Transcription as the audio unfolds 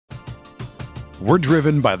We're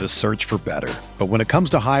driven by the search for better. But when it comes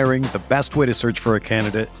to hiring, the best way to search for a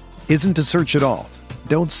candidate isn't to search at all.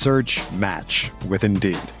 Don't search, match with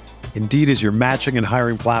Indeed. Indeed is your matching and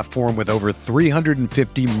hiring platform with over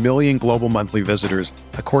 350 million global monthly visitors,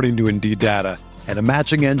 according to Indeed data, and a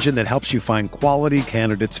matching engine that helps you find quality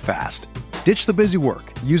candidates fast. Ditch the busy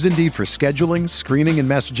work. Use Indeed for scheduling, screening, and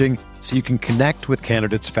messaging so you can connect with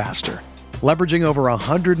candidates faster. Leveraging over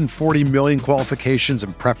 140 million qualifications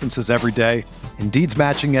and preferences every day, Indeed's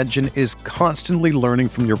matching engine is constantly learning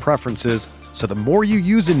from your preferences, so the more you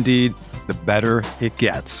use Indeed, the better it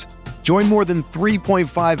gets. Join more than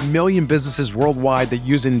 3.5 million businesses worldwide that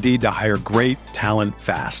use Indeed to hire great talent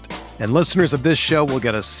fast. And listeners of this show will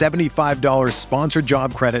get a $75 sponsored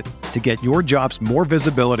job credit to get your jobs more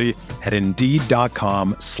visibility at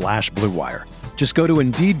Indeed.com/Blue Wire. Just go to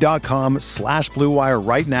Indeed.com/Blue Wire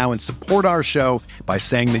right now and support our show by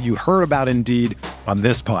saying that you heard about Indeed on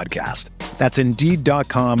this podcast. That's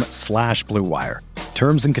Indeed.com/Blue Wire.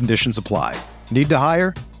 Terms and conditions apply. Need to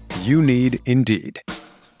hire? You need Indeed.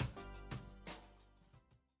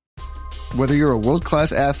 Whether you're a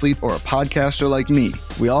world-class athlete or a podcaster like me,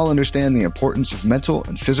 we all understand the importance of mental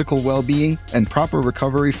and physical well-being and proper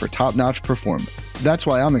recovery for top-notch performance. That's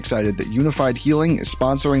why I'm excited that Unified Healing is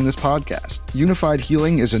sponsoring this podcast. Unified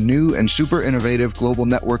Healing is a new and super innovative global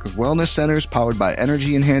network of wellness centers powered by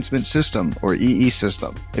Energy Enhancement System, or EE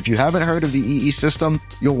System. If you haven't heard of the EE System,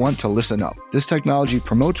 you'll want to listen up. This technology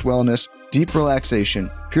promotes wellness, deep relaxation,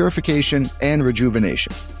 purification, and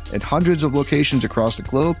rejuvenation. At hundreds of locations across the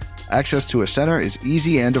globe, access to a center is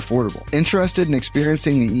easy and affordable. Interested in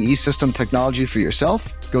experiencing the EE System technology for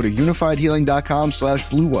yourself? Go to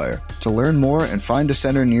unifiedhealing.com/Blue Wire to learn more and find a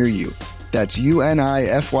center near you. That's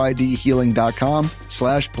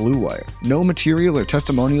UNIFYDhealing.com/Blue Wire. No material or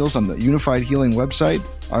testimonials on the Unified Healing website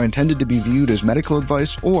are intended to be viewed as medical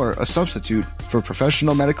advice or a substitute for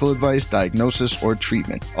professional medical advice, diagnosis, or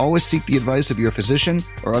treatment. Always seek the advice of your physician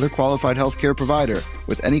or other qualified healthcare provider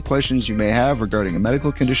with any questions you may have regarding a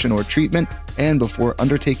medical condition or treatment and before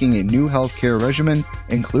undertaking a new healthcare regimen,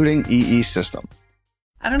 including EE System.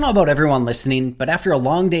 I don't know about everyone listening, but after a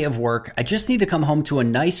long day of work, I just need to come home to a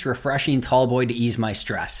nice, refreshing tall boy to ease my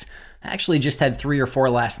stress. I actually just had 3 or 4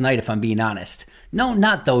 last night, if I'm being honest. No,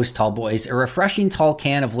 not those tall boys. A refreshing tall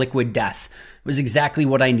can of Liquid Death was exactly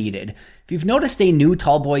what I needed. If you've noticed a new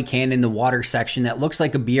tall boy can in the water section that looks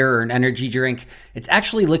like a beer or an energy drink, it's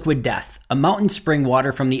actually Liquid Death, a mountain spring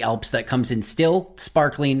water from the Alps that comes in still,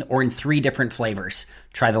 sparkling, or in 3 different flavors.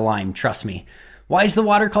 Try the lime, trust me. Why is the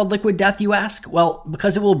water called Liquid Death, you ask? Well,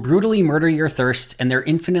 because it will brutally murder your thirst, and their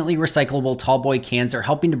infinitely recyclable tallboy cans are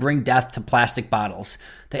helping to bring death to plastic bottles.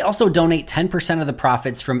 They also donate 10% of the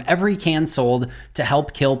profits from every can sold to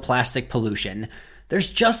help kill plastic pollution. There's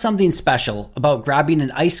just something special about grabbing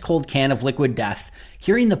an ice-cold can of Liquid Death,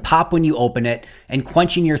 hearing the pop when you open it, and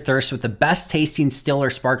quenching your thirst with the best tasting still or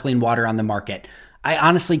sparkling water on the market. I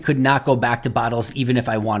honestly could not go back to bottles even if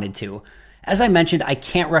I wanted to. As I mentioned, I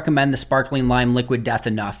can't recommend the Sparkling Lime Liquid Death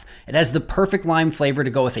enough. It has the perfect lime flavor to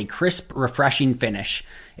go with a crisp, refreshing finish.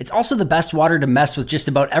 It's also the best water to mess with just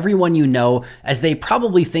about everyone you know, as they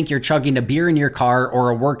probably think you're chugging a beer in your car or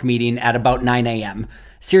a work meeting at about 9 a.m.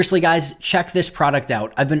 Seriously, guys, check this product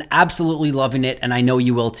out. I've been absolutely loving it, and I know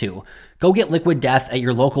you will too. Go get Liquid Death at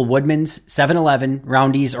your local Woodman's, 7-Eleven,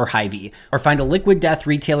 Roundy's, or Hy-Vee, or find a Liquid Death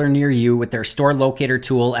retailer near you with their store locator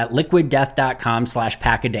tool at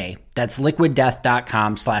liquiddeath.com/packaday. That's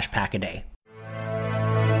liquiddeath.com/packaday.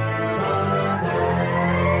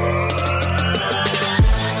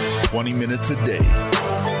 "20 minutes a day,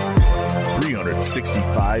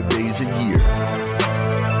 365 days a year.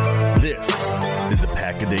 This is the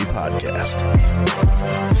Pack-A-Day Podcast.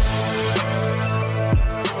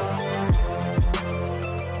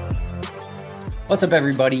 What's up,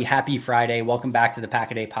 everybody? Happy Friday. Welcome back to the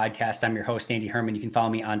Pack-A-Day Podcast. I'm your host, Andy Herman. You can follow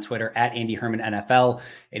me on Twitter at Andy Herman NFL.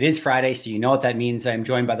 It is Friday, so you know what that means. I'm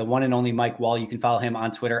joined by the one and only Mike Wall. You can follow him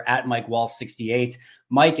on Twitter at MikeWall68.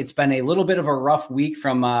 Mike, it's been a little bit of a rough week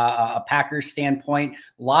from a Packers standpoint.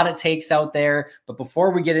 A lot of takes out there. But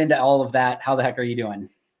before we get into all of that, how the heck are you doing?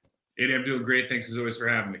 Andy, I'm doing great. Thanks as always for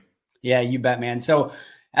having me. Yeah, you bet, man. So,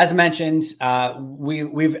 as mentioned, I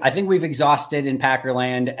think we've exhausted in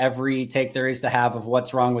Packerland every take there is to have of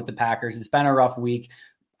what's wrong with the Packers. It's been a rough week.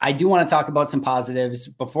 I do want to talk about some positives.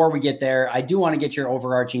 Before we get there, I do want to get your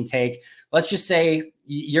overarching take. Let's just say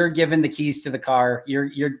you're given the keys to the car.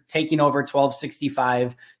 You're taking over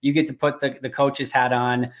 1265. You get to put the coach's hat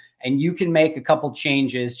on, and you can make a couple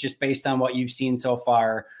changes just based on what you've seen so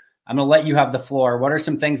far. I'm going to let you have the floor. What are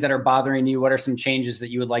some things that are bothering you? What are some changes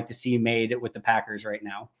that you would like to see made with the Packers right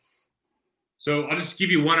now? So I'll just give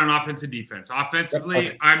you one on offense and defense. Offensively,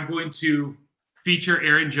 Yep. I'm going to feature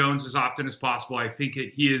Aaron Jones as often as possible. I think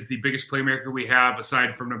he is the biggest playmaker we have,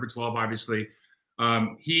 aside from number 12, obviously.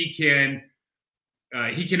 He can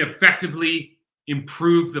effectively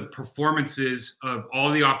improve the performances of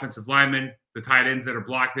all the offensive linemen, the tight ends that are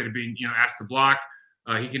blocked, that are being asked to block.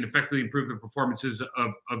 He can effectively improve the performances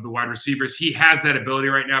of the wide receivers. He has that ability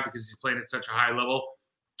right now because he's playing at such a high level.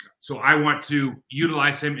 So I want to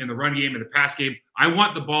utilize him in the run game and the pass game. I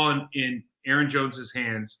want the ball in Aaron Jones's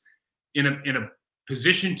hands in a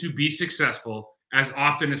position to be successful as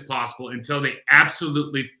often as possible until they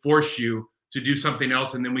absolutely force you to do something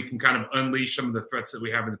else, and then we can kind of unleash some of the threats that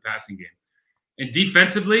we have in the passing game. And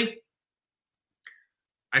defensively,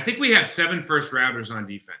 I think we have 7 first-rounders on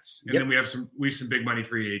defense, and then we have some big money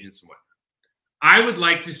free agents and whatnot. I would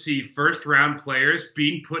like to see first-round players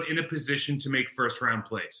being put in a position to make first-round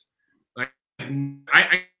plays. Like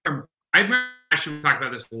I remember I should talk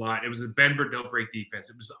about this a lot. It was a bend but don't break defense.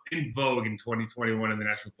 It was in vogue in 2021 in the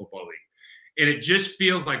National Football League, and it just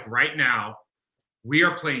feels like right now we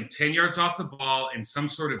are playing 10 yards off the ball in some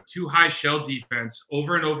sort of too high shell defense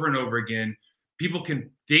over and over and over again. People can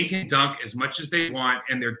dink and dunk as much as they want,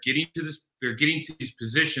 and they're getting to these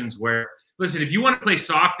positions where, listen, if you want to play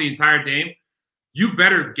soft the entire game, you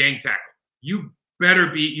better gang tackle. You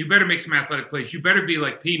better make some athletic plays. You better be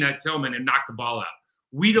like Peanut Tillman and knock the ball out.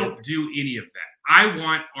 We don't do any of that. I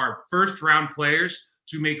want our first round players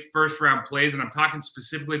to make first round plays, and I'm talking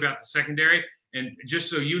specifically about the secondary. And just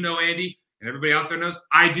so you know, Andy, and everybody out there knows,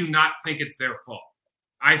 I do not think it's their fault.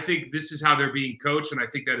 I think this is how they're being coached, and I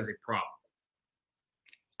think that is a problem.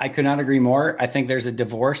 I could not agree more. I think there's a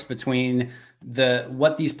divorce between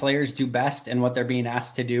what these players do best and what they're being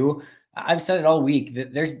asked to do. I've said it all week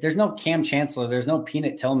that there's no Cam Chancellor, there's no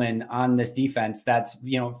Peanut Tillman on this defense that's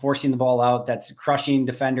forcing the ball out, that's crushing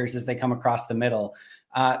defenders as they come across the middle.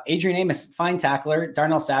 Adrian Amos, fine tackler.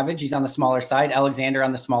 Darnell Savage, he's on the smaller side. Alexander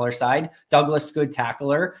on the smaller side. Douglas, good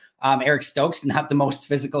tackler. Eric Stokes, not the most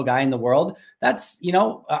physical guy in the world. That's,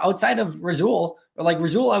 outside of Rasul,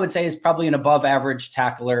 I would say is probably an above average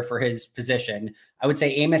tackler for his position. I would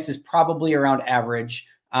say Amos is probably around average.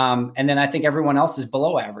 And then I think everyone else is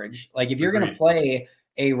below average. Like if you're going to play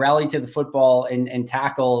a rally to the football and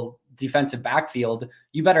tackle defensive backfield,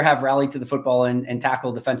 you better have rally to the football and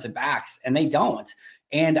tackle defensive backs. And they don't.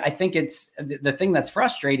 And I think it's the thing that's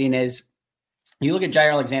frustrating is you look at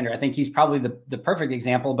Jair Alexander. I think he's probably the perfect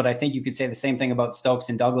example, but I think you could say the same thing about Stokes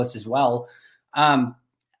and Douglas as well.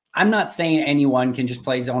 I'm not saying anyone can just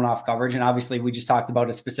play zone off coverage. And obviously we just talked about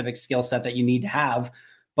a specific skill set that you need to have,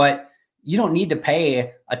 but you don't need to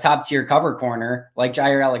pay a top tier cover corner like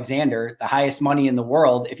Jair Alexander, the highest money in the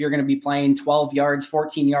world, if you're going to be playing 12 yards,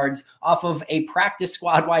 14 yards off of a practice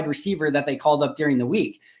squad wide receiver that they called up during the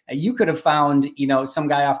week. You could have found, some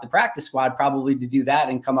guy off the practice squad probably to do that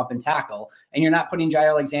and come up and tackle. And you're not putting Jair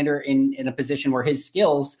Alexander in a position where his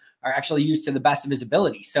skills are actually used to the best of his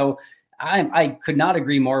ability. So I could not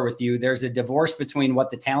agree more with you. There's a divorce between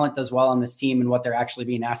what the talent does well on this team and what they're actually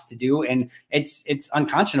being asked to do. And it's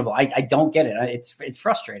unconscionable. I don't get it. It's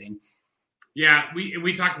frustrating. Yeah.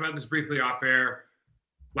 We talked about this briefly off air.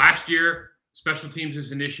 Last year, special teams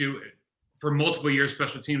was an issue. For multiple years,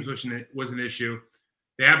 special teams was an issue.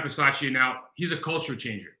 They have Bisaccia now. He's a culture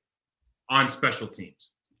changer on special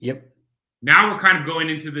teams. Yep. Now we're kind of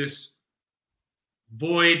going into this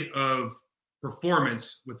void of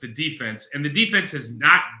performance with the defense, and the defense has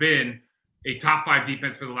not been a top 5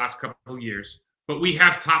 defense for the last couple of years, but we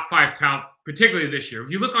have top 5 talent, particularly this year.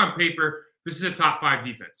 If you look on paper, this is a top 5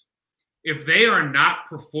 defense. If they are not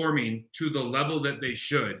performing to the level that they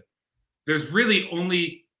should, there's really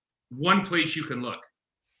only one place you can look,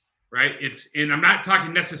 right? And I'm not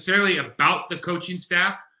talking necessarily about the coaching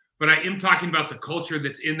staff, but I am talking about the culture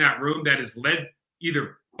that's in that room that is led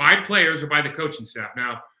either by players or by the coaching staff.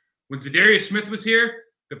 Now, when Zadarius Smith was here,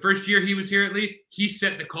 the first year he was here at least, he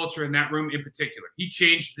set the culture in that room in particular. He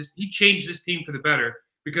changed this team for the better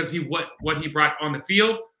because what he brought on the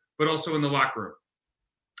field, but also in the locker room.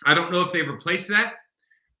 I don't know if they've replaced that.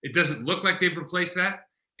 It doesn't look like they've replaced that.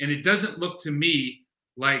 And it doesn't look to me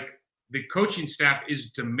like the coaching staff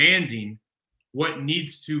is demanding what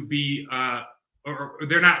needs to be or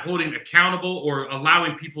they're not holding accountable or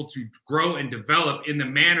allowing people to grow and develop in the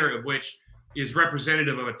manner of which is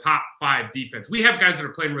representative of a top 5 defense. We have guys that are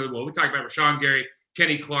playing really well. We talked about Rashawn Gary,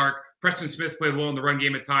 Kenny Clark, Preston Smith played well in the run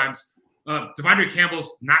game at times. Devondre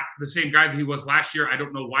Campbell's not the same guy that he was last year. I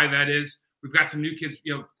don't know why that is. We've got some new kids.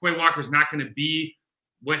 Quay Walker's not going to be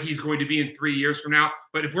what he's going to be in 3 years from now.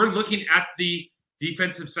 But if we're looking at the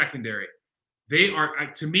defensive secondary, they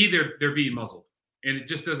are, to me, they're being muzzled. And it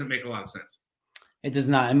just doesn't make a lot of sense. It does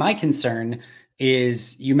not. And my concern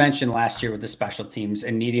is, you mentioned last year with the special teams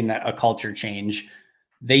and needing a culture change.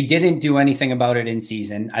 They didn't do anything about it in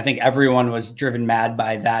season. I think everyone was driven mad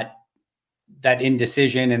by that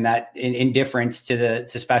indecision and that indifference to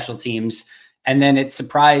special teams. And then it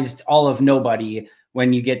surprised all of nobody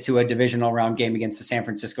when you get to a divisional round game against the San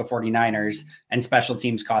Francisco 49ers and special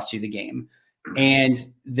teams cost you the game. And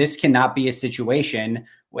this cannot be a situation,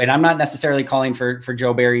 and I'm not necessarily calling for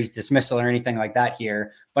Joe Barry's dismissal or anything like that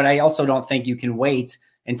here, but I also don't think you can wait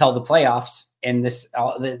until the playoffs and this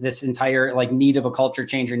entire like need of a culture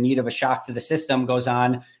change or need of a shock to the system goes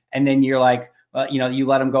on. And then you're like, well, you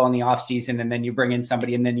let them go in the off season and then you bring in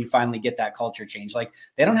somebody and then you finally get that culture change. Like,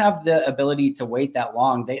 they don't have the ability to wait that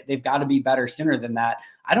long. They've got to be better sooner than that.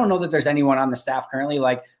 I don't know that there's anyone on the staff currently.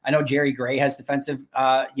 Like, I know Jerry Gray has defensive,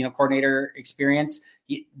 coordinator experience.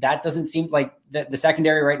 That doesn't seem like the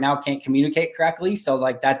secondary right now can't communicate correctly. So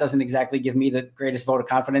like, that doesn't exactly give me the greatest vote of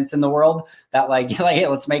confidence in the world that hey,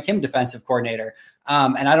 let's make him defensive coordinator.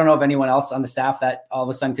 And I don't know of anyone else on the staff that all of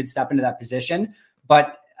a sudden could step into that position,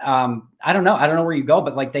 but I don't know. I don't know where you go,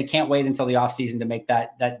 but like, they can't wait until the offseason to make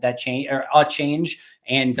that change or a change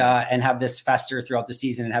and have this fester throughout the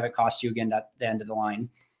season and have it cost you again at the end of the line.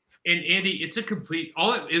 And Andy, it's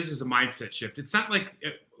all it is a mindset shift. It's not like,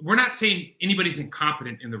 we're not saying anybody's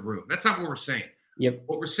incompetent in the room. That's not what we're saying. Yep.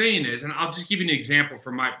 What we're saying is, and I'll just give you an example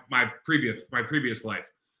from my previous life.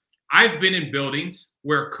 I've been in buildings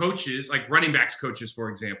where coaches, like running backs coaches, for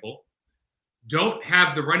example, don't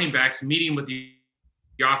have the running backs meeting with the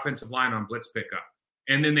offensive line on blitz pickup.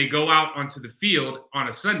 And then they go out onto the field on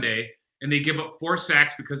a Sunday and they give up 4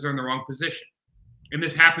 sacks because they're in the wrong position. And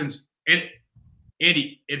this happens, and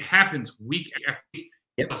Andy, it happens week after week.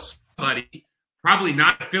 Yep. Somebody probably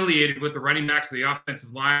not affiliated with the running backs or the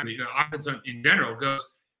offensive line, offense in general, goes,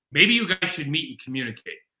 maybe you guys should meet and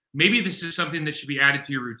communicate. Maybe this is something that should be added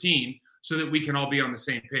to your routine so that we can all be on the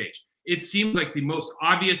same page. It seems like the most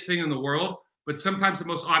obvious thing in the world, but sometimes the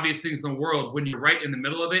most obvious things in the world, when you're right in the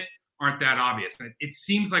middle of it, aren't that obvious. And it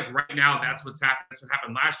seems like right now that's what's happened. That's what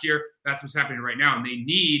happened last year. That's what's happening right now. And they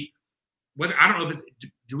need, I don't know,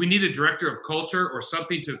 do we need a director of culture or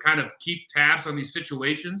something to kind of keep tabs on these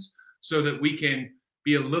situations so that we can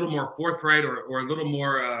be a little more forthright or a little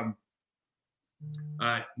more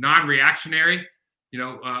non-reactionary,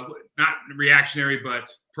 not reactionary,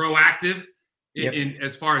 but proactive in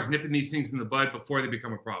as far as nipping these things in the bud before they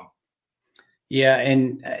become a problem. Yeah.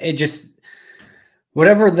 And it just,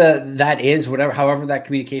 however that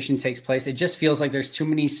communication takes place, it just feels like there's too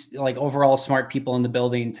many like overall smart people in the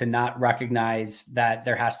building to not recognize that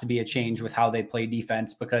there has to be a change with how they play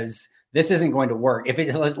defense, because this isn't going to work. If you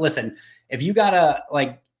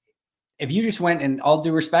just went, and all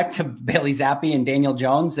due respect to Bailey Zappi and Daniel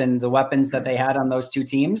Jones and the weapons that they had on those two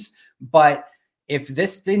teams, but if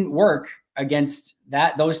this didn't work against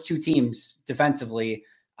those two teams defensively,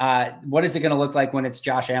 what is it going to look like when it's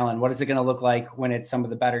Josh Allen? What is it going to look like when it's some of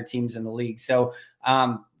the better teams in the league? So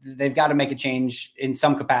they've got to make a change in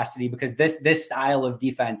some capacity, because this style of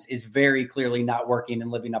defense is very clearly not working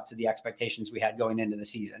and living up to the expectations we had going into the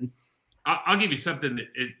season. I'll give you something that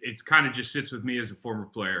it's kind of just sits with me as a former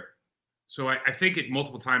player. So I think it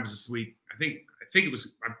multiple times this week. I think it was,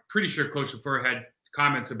 I'm pretty sure Coach LaFleur had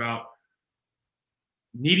comments about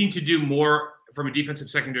needing to do more from a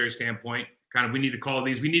defensive secondary standpoint. Kind of, we need to call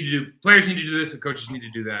these. Players need to do this, and coaches need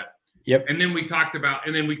to do that. Yep. And then we talked about,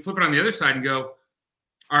 and then we flip it on the other side and go,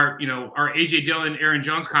 our AJ Dillon, Aaron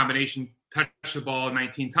Jones combination touched the ball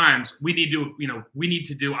 19 times. I need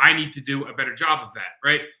to do a better job of that,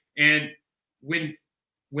 right? And when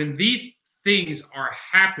these things are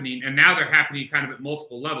happening, and now they're happening kind of at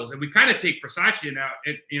multiple levels, and we kind of take Bisaccia now,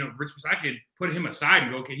 Rich Bisaccia, and put him aside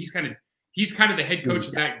and go, okay, he's kind of the head coach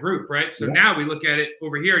of that group, right? So now we look at it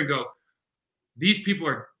over here and go, these people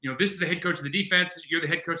are, this is the head coach of the defense. You're the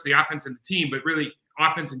head coach of the offense and the team, but really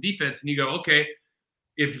offense and defense. And you go, okay,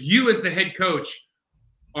 if you as the head coach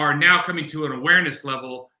are now coming to an awareness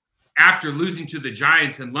level after losing to the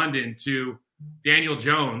Giants in London to Daniel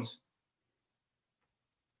Jones,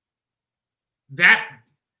 that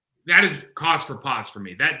is cause for pause for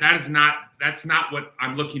me. That's not what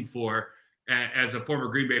I'm looking for as a former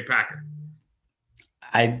Green Bay Packer.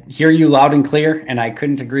 I hear you loud and clear, and I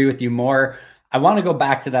couldn't agree with you more. I want to go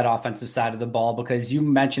back to that offensive side of the ball, because you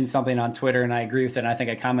mentioned something on Twitter, and I agree with it. And I think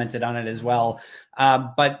I commented on it as well.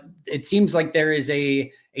 But it seems like there is a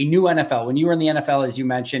new NFL. When you were in the NFL, as you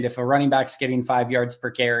mentioned, if a running back's getting 5 yards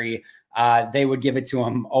per carry, they would give it to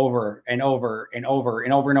him over and over and over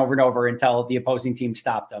and over and over and over until the opposing team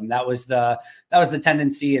stopped them. That was the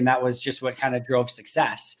tendency, and that was just what kind of drove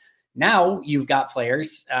success. Now you've got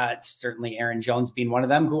players, certainly Aaron Jones being one of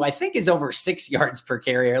them, who I think is over 6 yards per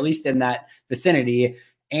carry, or at least in that vicinity.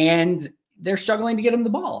 And they're struggling to get him the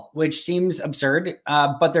ball, which seems absurd.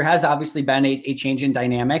 But there has obviously been a change in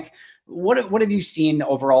dynamic. What have you seen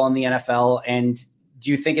overall in the NFL? And do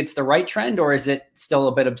you think it's the right trend, or is it still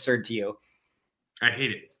a bit absurd to you? I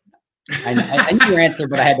hate it. I knew your answer,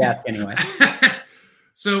 but I had to ask anyway.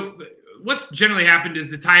 So what's generally happened is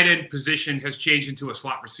the tight end position has changed into a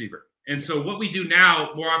slot receiver. And so what we do now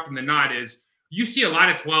more often than not is you see a lot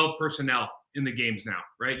of 12 personnel in the games now,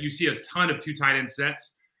 right? You see a ton of 2 tight end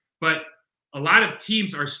sets, but a lot of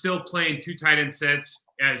teams are still playing 2 tight end sets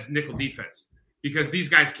as nickel defense because these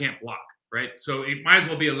guys can't block, right? So it might as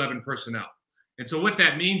well be 11 personnel. And so what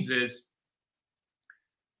that means is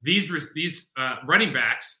these running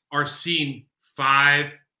backs are seeing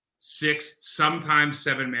 5, 6, sometimes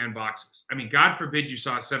 7-man boxes. I mean, God forbid you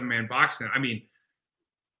saw a 7-man box now. I mean,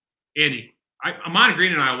 Andy, Ahman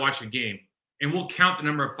Green and I will watch a game, and we'll count the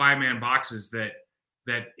number of 5-man boxes that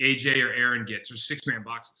AJ or Aaron gets, or 6-man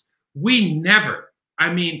boxes. We never,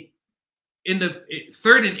 I mean, in the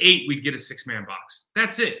 3rd and 8, we'd get a 6-man box.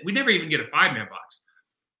 That's it. We never even get a 5-man box.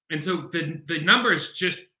 And so the numbers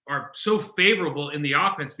just are so favorable in the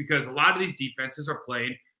offense because a lot of these defenses are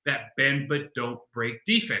playing that bend but don't break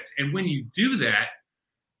defense. And when you do that,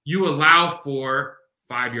 you allow for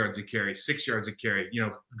 5 yards a carry, 6 yards a carry,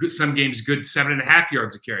 some games good 7.5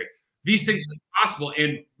 yards a carry. These things are possible.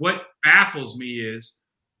 And what baffles me is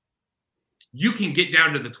you can get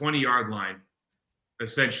down to the 20-yard line,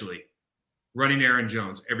 essentially, running Aaron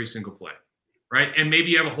Jones every single play, right? And maybe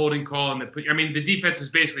you have a holding call. The defense is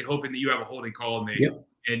basically hoping that you have a holding call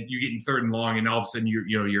and you get in 3rd and long, and all of a sudden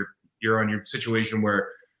you're on your situation where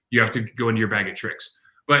you have to go into your bag of tricks.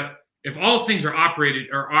 But if all things are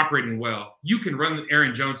operating well, you can run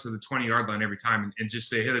Aaron Jones to the 20-yard line every time and just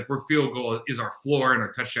say, hey, look, our field goal is our floor and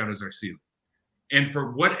our touchdown is our ceiling. And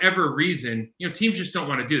for whatever reason, teams just don't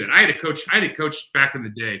want to do that. I had a coach back in the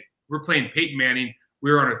day. We're playing Peyton Manning.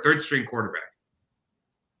 We were on our 3rd string quarterback.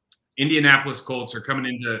 Indianapolis Colts are coming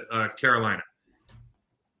into Carolina.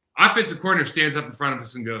 Offensive coordinator stands up in front of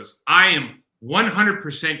us and goes, I am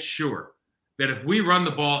 100% sure that if we run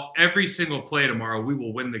the ball every single play tomorrow, we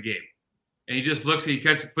will win the game. And he just looks and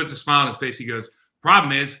he puts a smile on his face. He goes,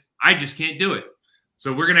 problem is, I just can't do it.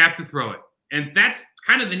 So we're going to have to throw it. And that's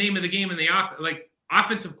kind of the name of the game in the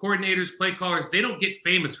offensive coordinators, play callers, they don't get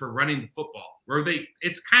famous for running the football.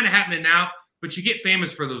 It's kind of happening now, but you get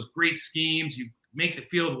famous for those great schemes. You make the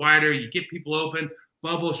field wider, you get people open,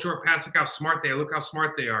 bubble, short pass, look how smart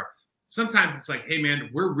they are. Sometimes it's like, hey man,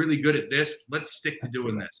 we're really good at this. Let's stick to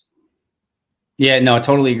doing this. Yeah, no, I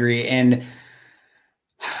totally agree. And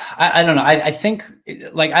I don't know. I think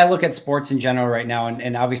I look at sports in general right now,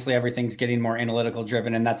 and obviously everything's getting more analytical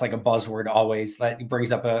driven, and that's like a buzzword always that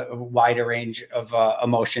brings up a wider range of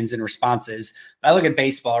emotions and responses. I look at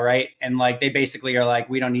baseball, right? And they basically are like,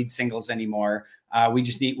 we don't need singles anymore. We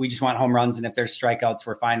just want home runs. And if there's strikeouts,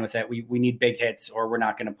 we're fine with it. We need big hits, or we're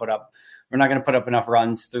not going to put up enough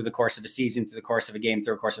runs through the course of a season, through the course of a game,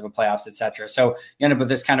 through the course of a playoffs, et cetera. So you end up with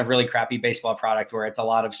this kind of really crappy baseball product where it's a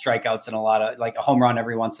lot of strikeouts and a lot of a home run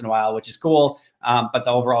every once in a while, which is cool. But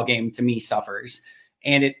the overall game to me suffers.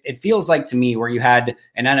 And it feels like to me where you had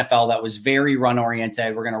an NFL that was very run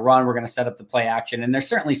oriented. We're going to run, we're going to set up the play action. And there's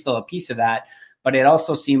certainly still a piece of that, but it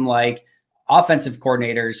also seemed like offensive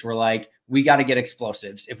coordinators were like, we got to get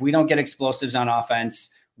explosives. If we don't get explosives on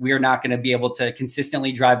offense, we are not going to be able to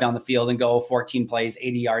consistently drive down the field and go 14 plays,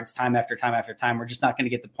 80 yards, time after time after time. We're just not going to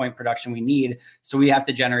get the point production we need. So we have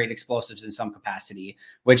to generate explosives in some capacity,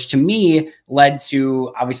 which to me led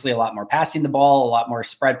to obviously a lot more passing the ball, a lot more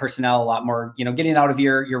spread personnel, a lot more, getting out of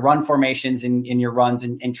your run formations in your runs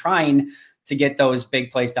and trying to get those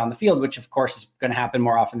big plays down the field, which of course is going to happen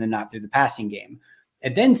more often than not through the passing game.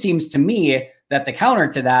 It then seems to me that the counter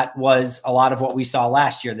to that was a lot of what we saw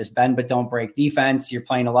last year, this bend but don't break defense. You're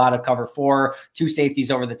playing a lot of cover 4, 2 safeties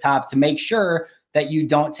over the top to make sure that you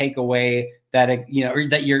don't take away that, or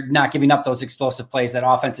that you're not giving up those explosive plays that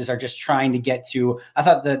offenses are just trying to get to. I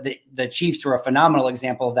thought the Chiefs were a phenomenal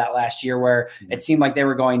example of that last year, where it seemed like they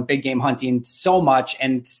were going big game hunting so much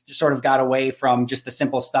and sort of got away from just the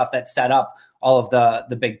simple stuff that set up all of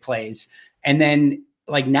the big plays. And then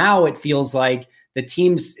now it feels like the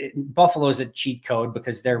teams, Buffalo's a cheat code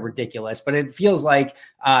because they're ridiculous, but it feels like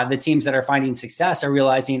the teams that are finding success are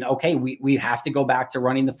realizing, okay, we have to go back to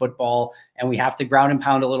running the football and we have to ground and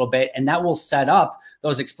pound a little bit. And that will set up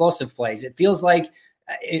those explosive plays. It feels like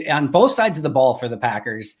on both sides of the ball for the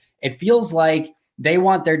Packers, it feels like they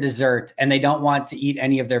want their dessert and they don't want to eat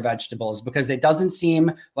any of their vegetables, because it doesn't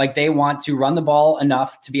seem like they want to run the ball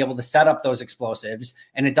enough to be able to set up those explosives.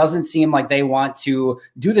 And it doesn't seem like they want to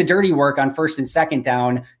do the dirty work on first and second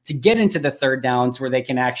down to get into the third downs where they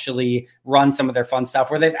can actually run some of their fun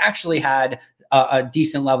stuff, where they've actually had a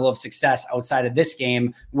decent level of success outside of this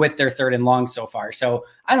game with their third and long so far. So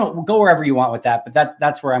I don't go wherever you want with that, but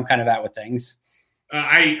that's where I'm kind of at with things.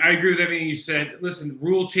 I agree with everything you said. Listen,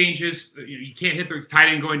 rule changes. You can't hit the tight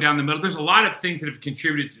end going down the middle. There's a lot of things that have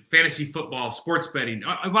contributed to fantasy football, sports betting.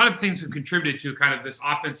 A lot of things have contributed to kind of this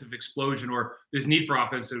offensive explosion, or this need for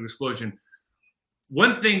offensive explosion.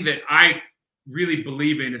 One thing that I really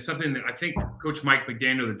believe in is something that I think Coach Mike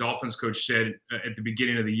McDaniel, the Dolphins coach, said at the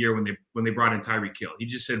beginning of the year when they brought in Tyreek Hill. He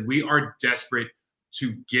just said, we are desperate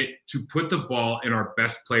to put the ball in our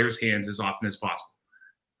best players' hands as often as possible.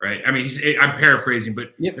 Right. I mean, I'm paraphrasing,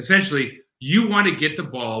 but essentially you want to get the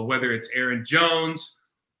ball, whether it's Aaron Jones,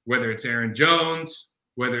 whether it's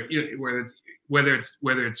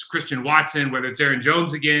Christian Watson, whether it's Aaron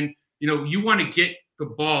Jones again, you want to get the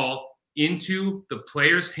ball into the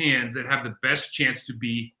players' hands that have the best chance to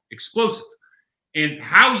be explosive. And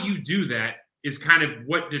how you do that is kind of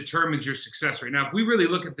what determines your success right now. If we really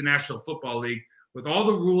look at the National Football League, with all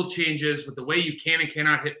the rule changes, with the way you can and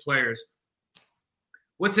cannot hit players,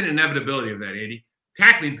 what's an inevitability of that, Andy?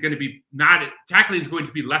 Tackling is going to be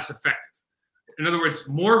less effective. In other words,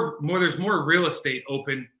 there's more real estate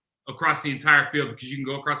open across the entire field because you can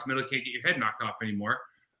go across the middle, can't get your head knocked off anymore.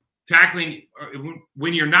 Tackling,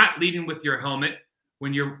 when you're not leading with your helmet,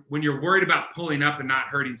 when you're worried about pulling up and not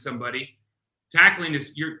hurting somebody, tackling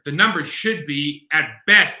the numbers should be at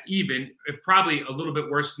best even, if probably a little bit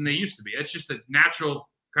worse than they used to be. That's just a natural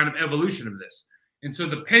kind of evolution of this. And so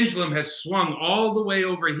the pendulum has swung all the way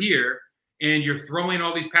over here, and you're throwing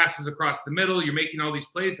all these passes across the middle. You're making all these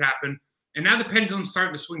plays happen. And now the pendulum's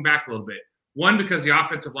starting to swing back a little bit. One, because the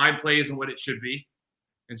offensive line play isn't what it should be.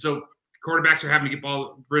 And so quarterbacks are having to get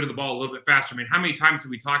rid of the ball a little bit faster. I mean, how many times do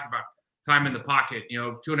we talk about time in the pocket,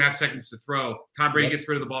 2.5 seconds to throw? Tom Brady gets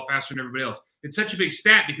rid of the ball faster than everybody else. It's such a big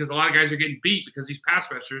stat because a lot of guys are getting beat because these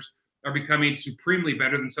pass rushers are becoming supremely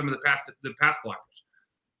better than some of the pass blockers.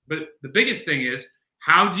 But the biggest thing is,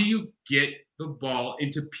 how do you get the ball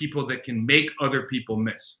into people that can make other people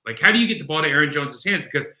miss? Like, how do you get the ball to Aaron Jones' hands?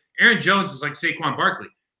 Because Aaron Jones is like Saquon Barkley.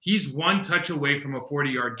 He's one touch away from a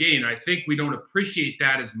 40-yard gain. I think we don't appreciate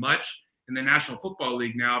that as much in the National Football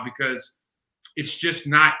League now because it's just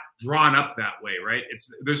not drawn up that way, right?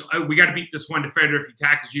 We got to beat this one defender. If he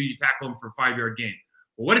tackles you, you tackle him for a 5-yard gain.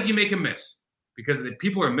 But what if you make him miss? Because the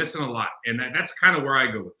people are missing a lot, and that's kind of where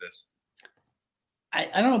I go with this.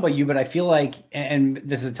 I don't know about you, but I feel like, and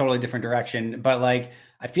this is a totally different direction, but like,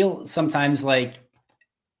 I feel sometimes like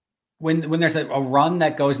when there's a run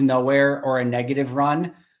that goes nowhere or a negative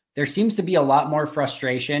run, there seems to be a lot more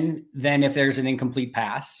frustration than if there's an incomplete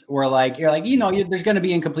pass, or like, you're like, there's going to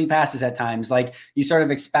be incomplete passes at times. Like you sort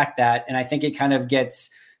of expect that. And I think it kind of gets,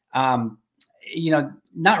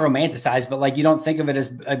 not romanticized, but like, you don't think of it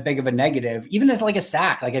as a big of a negative, even as like a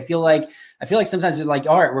sack. Like, I feel like sometimes it's like,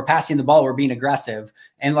 all right, we're passing the ball, we're being aggressive.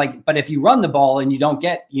 And like, but if you run the ball and you don't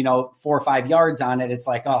get, 4 or 5 yards on it, it's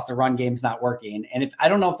like, oh, the run game's not working. And I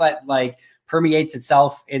don't know if that like permeates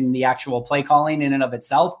itself in the actual play calling in and of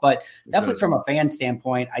itself, but definitely from a fan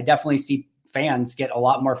standpoint, I definitely see fans get a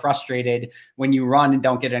lot more frustrated when you run and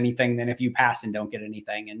don't get anything than if you pass and don't get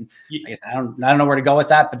anything. And I guess I don't know where to go with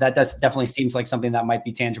that, but that definitely seems like something that might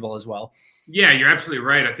be tangible as well. Yeah, you're absolutely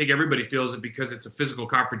right. I think everybody feels it because it's a physical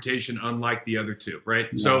confrontation, unlike the other two, right?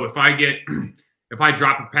 Yeah. So if I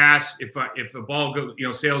drop a pass, if the ball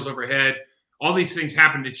goes, sails overhead, all these things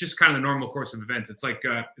happen. It's just kind of the normal course of events. It's like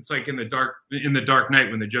in the Dark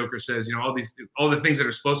Knight when the Joker says, all the things that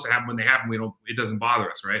are supposed to happen, when they happen, it doesn't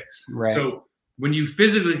bother us, right? Right. So when you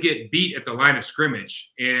physically get beat at the line of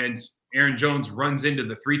scrimmage and Aaron Jones runs into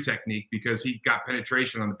the 3 technique because he got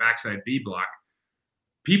penetration on the backside B block,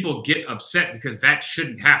 people get upset because that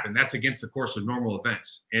shouldn't happen. That's against the course of normal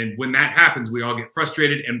events. And when that happens, we all get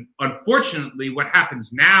frustrated. And unfortunately, what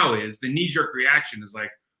happens now is the knee-jerk reaction is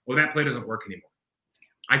like, well, that play doesn't work anymore.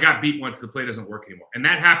 I got beat once, the play doesn't work anymore. And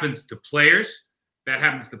that happens to players, that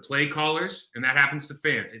happens to play callers, and that happens to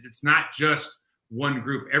fans. It's not just one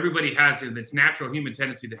group. Everybody has its natural human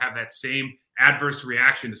tendency to have that same adverse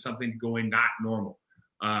reaction to something going not normal.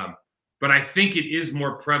 But I think it is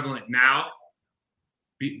more prevalent now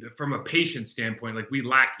from a patience standpoint. Like we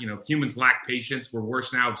lack, humans lack patience. We're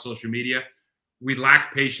worse now with social media. We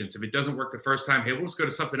lack patience. If it doesn't work the first time, hey, we'll just go to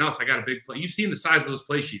something else. I got a big play. You've seen the size of those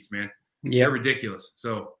play sheets, man. Yeah, they're ridiculous.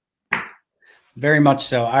 So Very much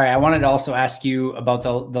so. All right. I wanted to also ask you about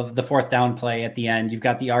the fourth down play at the end. You've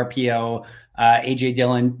got the RPO. AJ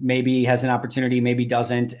Dillon maybe has an opportunity, maybe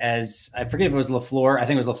doesn't. As I forget if it was LaFleur. I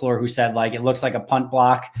think it was LaFleur who said, like, it looks like a punt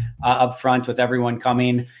block up front with everyone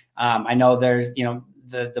coming. I know there's,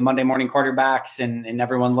 the Monday morning quarterbacks and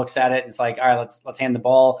everyone looks at it. It's like, all right, let's hand the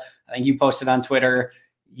ball. I think you posted on Twitter,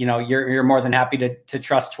 you're more than happy to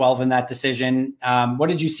trust 12 in that decision. What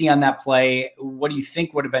did you see on that play? What do you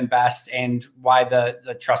think would have been best, and why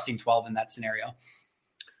the trusting 12 in that scenario?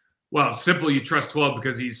 Well, simple. You trust 12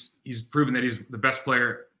 because he's proven that he's the best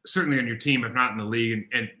player, certainly on your team, if not in the league,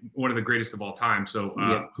 and one of the greatest of all time. So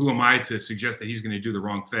Who am I to suggest that he's going to do the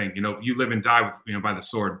wrong thing? You live and die with, by the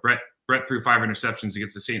sword. Brett threw 5 interceptions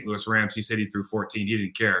against the St. Louis Rams. He said he threw 14. He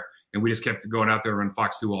didn't care. And we just kept going out there and run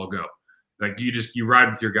Fox 2 all go. Like, you ride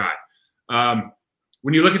with your guy.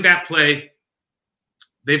 When you look at that play,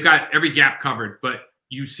 they've got every gap covered, but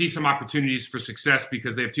you see some opportunities for success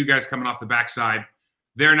because they have 2 guys coming off the backside.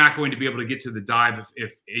 They're not going to be able to get to the dive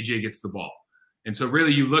if AJ gets the ball. And so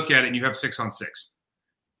really you look at it and you have 6-on-6.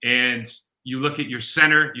 And you look at your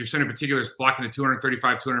center in particular is blocking a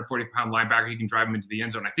 235, 240-pound linebacker. He can drive him into the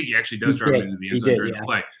end zone. I think he actually does drive him into the end zone during the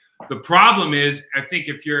play. The problem is, I think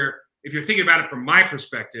if you're thinking about it from my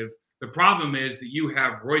perspective, the problem is that you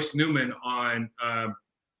have Royce Newman on our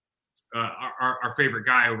favorite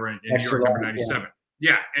guy over in New York, number 97.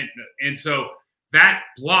 Yeah. And so that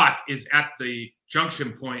block is at the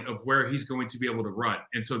junction point of where he's going to be able to run.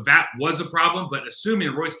 And so that was a problem, but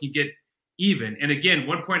assuming Royce can get even. And again,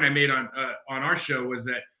 one point I made on our show was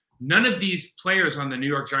that none of these players on the New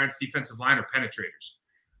York Giants defensive line are penetrators.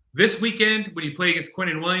 This weekend, when you play against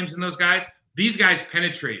Quinnen Williams and those guys, these guys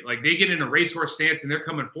penetrate. Like, they get in a racehorse stance and they're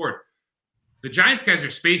coming forward. The Giants guys are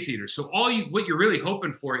space eaters. So what you're really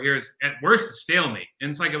hoping for here is, at worst, a stalemate.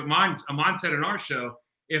 And it's like Amon said on our show,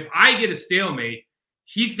 if I get a stalemate,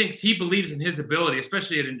 he believes in his ability,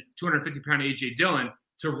 especially at a 250-pound A.J. Dillon,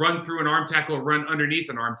 to run through an arm tackle, run underneath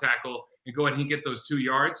an arm tackle, and go ahead and get those 2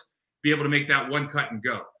 yards, be able to make that one cut and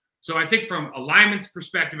go. So I think from a lineman's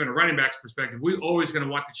perspective and a running back's perspective, we're always going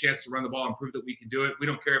to want the chance to run the ball and prove that we can do it. We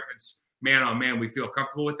don't care if it's man on man. We feel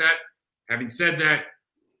comfortable with that. Having said that,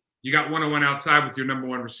 you got one-on-one outside with your number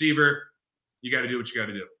 1 receiver. You got to do what you got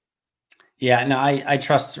to do. Yeah, no, I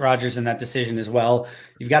trust Rodgers in that decision as well.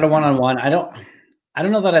 You've got a one-on-one. I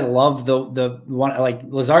don't know that I love the one, like,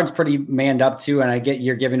 Lazard's pretty manned up too, and I get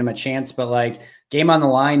you're giving him a chance, but like, game on the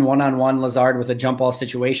line, one-on-one Lazard with a jump ball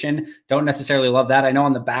situation, don't necessarily love that. I know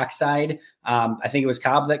on the backside, I think it was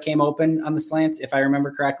Cobb that came open on the slant, if I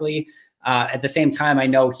remember correctly. At the same time, I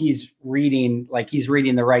know he's reading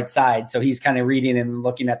the right side. So he's kind of reading and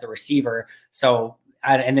looking at the receiver. So,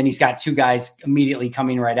 and then he's got 2 guys immediately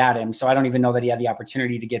coming right at him. So I don't even know that he had the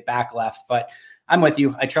opportunity to get back left, but I'm with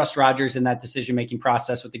you. I trust Rodgers in that decision-making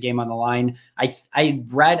process with the game on the line. I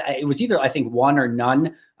read it was either, I think, 1 or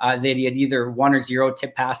none. That he had either 1 or 0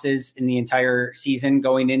 tip passes in the entire season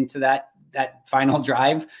going into that final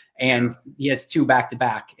drive. And he has 2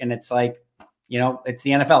 back-to-back. And it's like, it's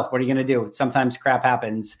the NFL. What are you going to do? Sometimes crap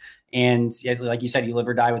happens. And like you said, you live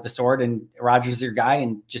or die with the sword, and Rodgers is your guy,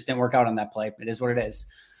 and just didn't work out on that play. It is what it is.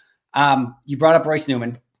 You brought up Royce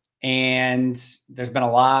Newman. And there's been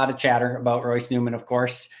a lot of chatter about Royce Newman, of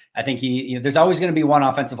course. I think there's always going to be one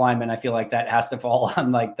offensive lineman. I feel like that has to fall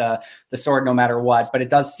on like the sword no matter what. But it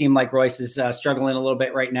does seem like Royce is struggling a little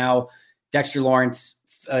bit right now. Dexter Lawrence,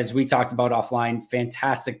 as we talked about offline,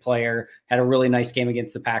 fantastic player, had a really nice game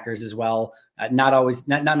against the Packers as well.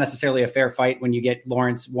 Not necessarily a fair fight when you get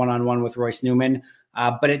Lawrence one-on-one with Royce Newman.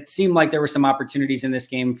 But it seemed like there were some opportunities in this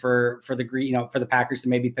game for the Packers to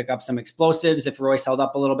maybe pick up some explosives if Royce held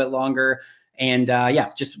up a little bit longer. And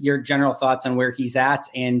just your general thoughts on where he's at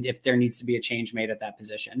and if there needs to be a change made at that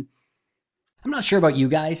position. I'm not sure about you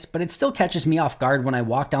guys, but it still catches me off guard when I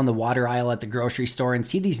walk down the water aisle at the grocery store and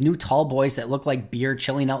see these new tall boys that look like beer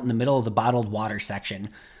chilling out in the middle of the bottled water section.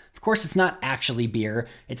 Of course, it's not actually beer.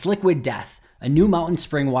 It's Liquid Death, a new mountain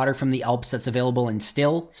spring water from the Alps that's available in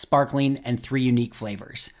still, sparkling, and 3 unique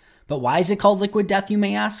flavors. But why is it called Liquid Death, you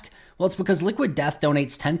may ask? Well, it's because Liquid Death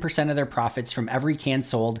donates 10% of their profits from every can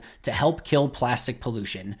sold to help kill plastic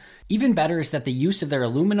pollution. Even better is that the use of their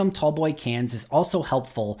aluminum tallboy cans is also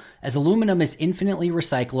helpful, as aluminum is infinitely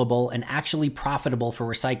recyclable and actually profitable for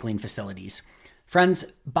recycling facilities. Friends,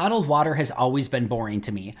 bottled water has always been boring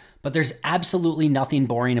to me, but there's absolutely nothing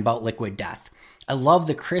boring about Liquid Death. I love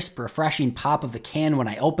the crisp, refreshing pop of the can when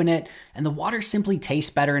I open it, and the water simply tastes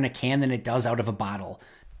better in a can than it does out of a bottle.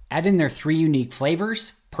 Add in their 3 unique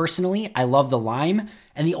flavors. Personally, I love the lime,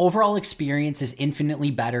 and the overall experience is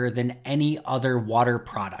infinitely better than any other water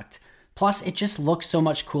product. Plus, it just looks so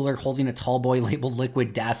much cooler holding a tall boy labeled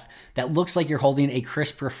Liquid Death that looks like you're holding a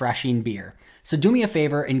crisp, refreshing beer. So do me a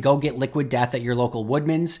favor and go get Liquid Death at your local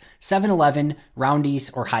Woodman's, 7-Eleven,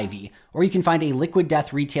 Roundy's, or Hy-Vee. Or you can find a Liquid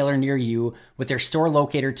Death retailer near you with their store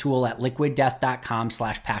locator tool at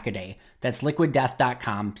liquiddeath.com/packaday. That's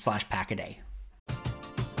liquiddeath.com/packaday.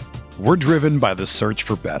 We're driven by the search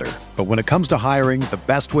for better. But when it comes to hiring, the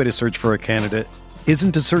best way to search for a candidate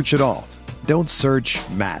isn't to search at all. Don't search,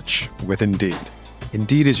 match with Indeed.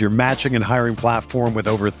 Indeed is your matching and hiring platform with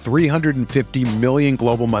over 350 million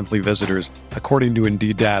global monthly visitors, according to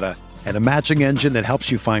Indeed data, and a matching engine that helps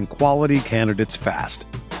you find quality candidates fast.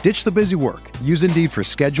 Ditch the busy work. Use Indeed for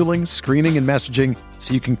scheduling, screening, and messaging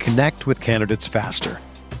so you can connect with candidates faster.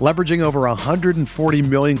 Leveraging over 140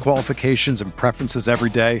 million qualifications and preferences every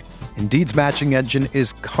day, Indeed's matching engine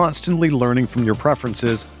is constantly learning from your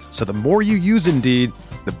preferences, so the more you use Indeed,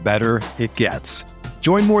 the better it gets.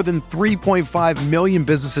 Join more than 3.5 million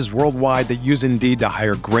businesses worldwide that use Indeed to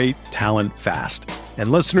hire great talent fast.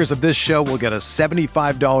 And listeners of this show will get a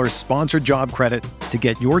 $75 sponsored job credit to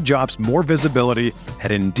get your jobs more visibility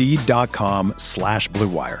at Indeed.com/Blue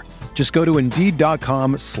Wire. Just go to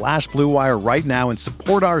Indeed.com/Blue Wire right now and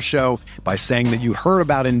support our show by saying that you heard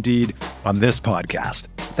about Indeed on this podcast.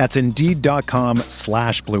 That's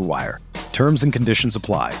Indeed.com/Blue Wire. Terms and conditions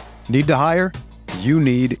apply. Need to hire? You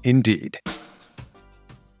need Indeed.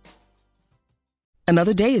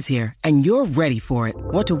 Another day is here, and you're ready for it.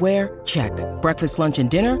 What to wear? Check. Breakfast, lunch, and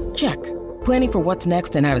dinner? Check. Planning for what's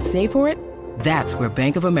next and how to save for it? That's where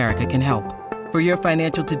Bank of America can help. For your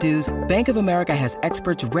financial to-dos, Bank of America has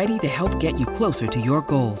experts ready to help get you closer to your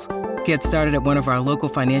goals. Get started at one of our local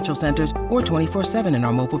financial centers or 24/7 in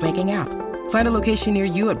our mobile banking app. Find a location near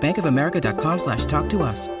you at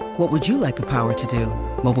bankofamerica.com/talktous. What would you like the power to do?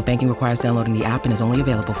 Mobile banking requires downloading the app and is only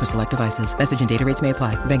available for select devices. Message and data rates may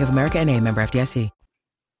apply. Bank of America N.A., member FDIC.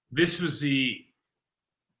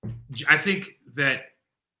 I think that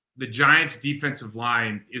the Giants' defensive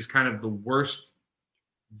line is kind of the worst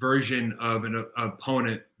version of an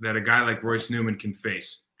opponent that a guy like Royce Newman can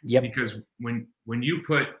face. Yep. Because when you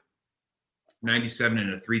put 97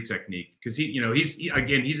 in a 3 technique, because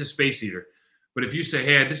he's a space eater. But if you say,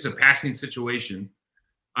 hey, this is a passing situation,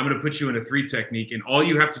 I'm going to put you in a 3 technique, and all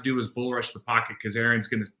you have to do is bull rush the pocket because Aaron's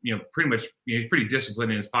going to, pretty much, he's pretty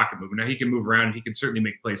disciplined in his pocket movement. Now he can move around, and he can certainly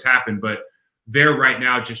make plays happen, but they're right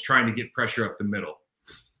now just trying to get pressure up the middle.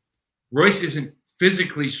 Royce isn't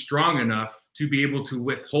physically strong enough to be able to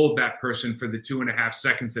withhold that person for the 2.5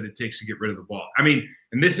 seconds that it takes to get rid of the ball. I mean,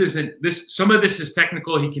 and some of this is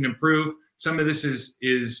technical. He can improve. Some of this is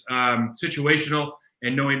situational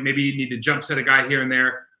and knowing maybe you need to jump set a guy here and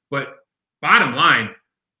there. But bottom line,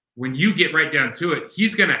 when you get right down to it,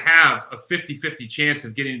 he's going to have a 50-50 chance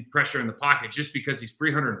of getting pressure in the pocket just because he's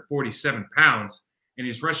 347 pounds and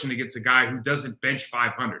he's rushing against a guy who doesn't bench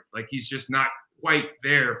 500. Like, he's just not quite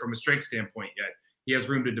there from a strength standpoint yet. He has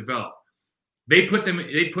room to develop. They put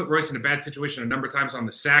Royce in a bad situation a number of times on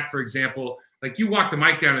the sack, for example. Like, you walk the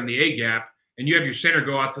mic down in the A gap and you have your center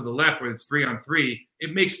go out to the left where it's 3-on-3.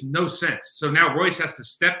 It makes no sense. So now Royce has to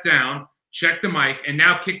step down, check the mic, and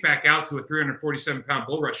now kick back out to a 347-pound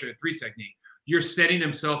bull rusher at 3 technique. You're setting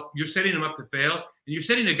him up to fail, and you're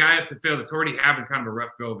setting a guy up to fail that's already having kind of a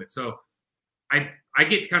rough go of it. So I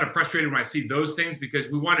get kind of frustrated when I see those things because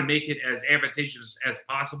we want to make it as advantageous as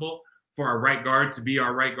possible for our right guard to be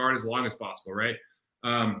our right guard as long as possible, right?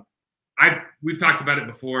 We've talked about it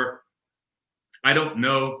before. I don't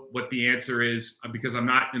know what the answer is because I'm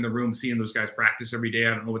not in the room seeing those guys practice every day. I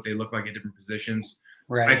don't know what they look like at different positions.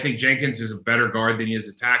 Right. I think Jenkins is a better guard than he is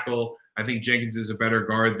a tackle. I think Jenkins is a better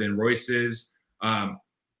guard than Royce is. I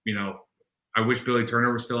wish Billy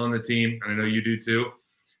Turner was still on the team. I know you do too.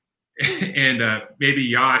 And maybe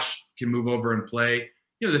Yosh can move over and play.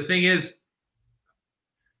 The thing is,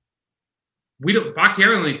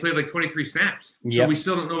 Bakhtiari only played like 23 snaps. So we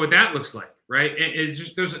still don't know what that looks like, right? And it's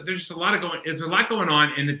just there's just a lot going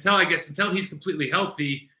on. And until he's completely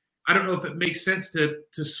healthy, I don't know if it makes sense to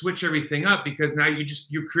switch everything up because now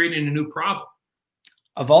you're creating a new problem.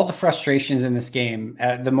 Of all the frustrations in this game,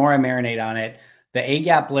 the more I marinate on it, the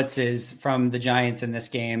A-gap blitzes from the Giants in this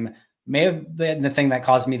game may have been the thing that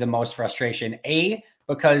caused me the most frustration.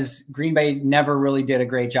 Because Green Bay never really did a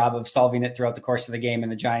great job of solving it throughout the course of the game,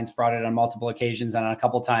 and the Giants brought it on multiple occasions and on a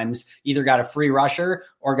couple times either got a free rusher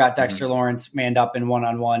or got Dexter Lawrence manned up in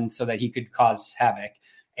one-on-one so that he could cause havoc.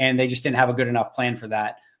 And they just didn't have a good enough plan for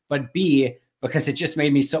that. But B, because it just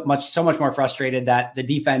made me so much more frustrated that the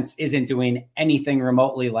defense isn't doing anything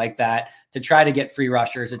remotely like that to try to get free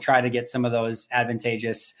rushers, to try to get some of those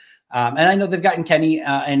advantageous And I know they've gotten Kenny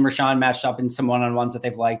and Rashawn matched up in some one-on-ones that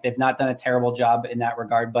they've liked. They've not done a terrible job in that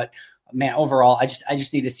regard, but man, overall, I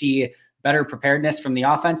just need to see better preparedness from the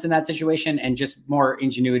offense in that situation and just more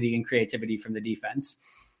ingenuity and creativity from the defense.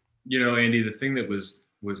 Andy, the thing that was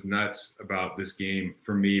nuts about this game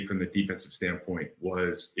for me from the defensive standpoint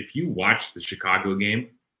was if you watch the Chicago game.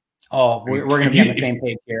 Oh, we're going to be on the same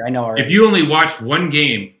page here. I know already. If you only watch one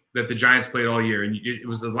game that the Giants played all year, and it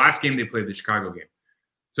was the last game they played, the Chicago game.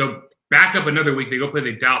 So back up another week, they go play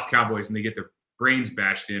the Dallas Cowboys and they get their brains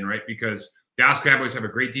bashed in, right? Because Dallas Cowboys have a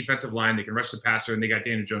great defensive line. They can rush the passer, and they got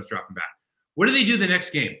Daniel Jones dropping back. What do they do the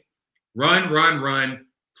next game? Run,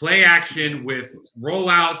 play action with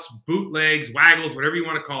rollouts, bootlegs, waggles, whatever you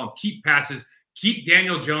want to call them, keep passes, keep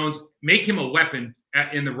Daniel Jones, make him a weapon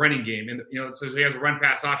in the running game. And, so he has a run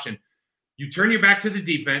pass option. You turn your back to the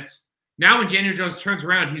defense. Now when Daniel Jones turns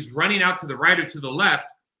around, he's running out to the right or to the left.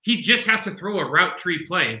 He just has to throw a route tree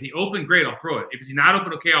play. Is he open? Great, I'll throw it. If he's not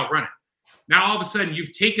open, okay, I'll run it. Now all of a sudden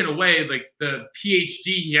you've taken away like the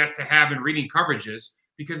PhD he has to have in reading coverages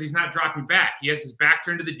because he's not dropping back. He has his back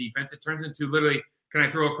turned to the defense. It turns into literally, can I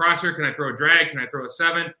throw a crosser? Can I throw a drag? Can I throw a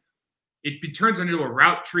 7? It turns into a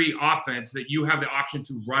route tree offense that you have the option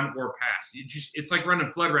to run or pass. It's like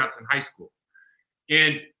running flood routes in high school.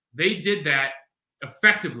 And they did that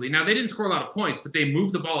effectively. Now, they didn't score a lot of points, but they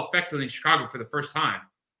moved the ball effectively in Chicago for the first time.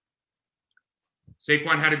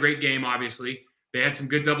 Saquon had a great game, obviously. They had some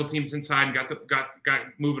good double teams inside and got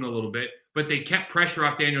moving a little bit, but they kept pressure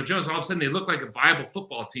off Daniel Jones. All of a sudden, they look like a viable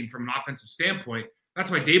football team from an offensive standpoint.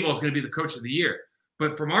 That's why Daboll is going to be the coach of the year.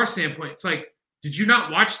 But from our standpoint, it's like, did you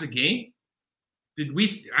not watch the game?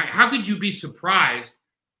 How could you be surprised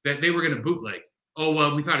that they were going to bootleg? Oh,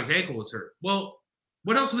 well, we thought his ankle was hurt. Well,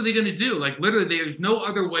 what else were they going to do? Like, literally, there's no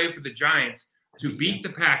other way for the Giants to beat the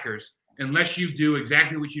Packers unless you do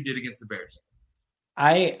exactly what you did against the Bears.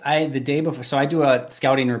 The day before, so I do a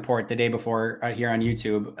scouting report the day before here on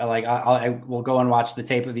YouTube. Like I will go and watch the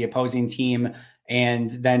tape of the opposing team and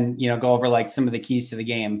then, go over like some of the keys to the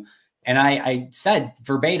game. And I said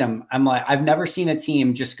verbatim, I'm like, I've never seen a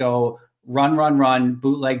team just go run,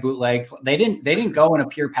 bootleg. They didn't go in a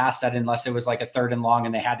pure pass set unless it was like a 3rd and long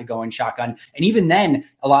and they had to go in shotgun. And even then,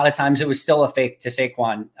 a lot of times it was still a fake to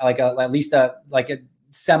Saquon, at least a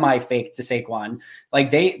semi-fake to Saquon. Like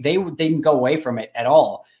they didn't go away from it at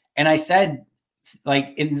all. And I said,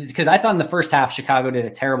 because I thought in the first half, Chicago did a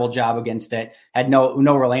terrible job against it, had no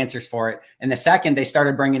real answers for it. And the second, they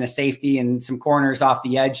started bringing a safety and some corners off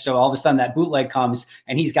the edge. So all of a sudden that bootleg comes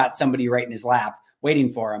and he's got somebody right in his lap waiting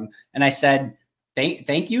for him. And I said,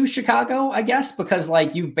 thank you, Chicago, I guess, because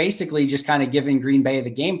like you've basically just kind of given Green Bay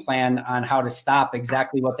the game plan on how to stop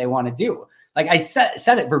exactly what they want to do. Like I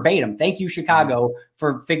said it verbatim. Thank you, Chicago,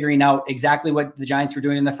 for figuring out exactly what the Giants were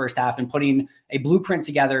doing in the first half and putting a blueprint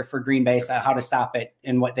together for Green Bay on how to stop it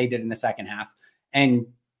and what they did in the second half. And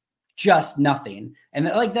just nothing. And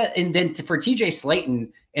like that. And then for TJ Slaton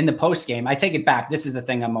in the post game, I take it back. This is the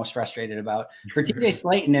thing I'm most frustrated about. For TJ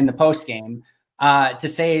Slaton in the post game to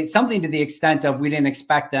say something to the extent of we didn't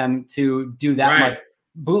expect them to do that much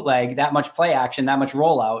bootleg, that much play action, that much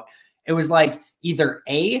rollout. It was like either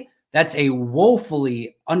A, that's a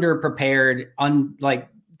woefully underprepared,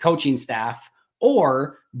 coaching staff,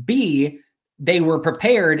 or B, they were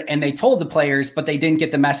prepared and they told the players, but they didn't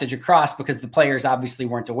get the message across because the players obviously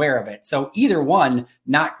weren't aware of it. So either one,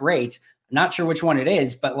 not great. Not sure which one it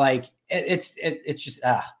is, but like it's just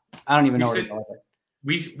I don't even know what to go with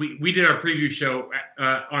it. We did our preview show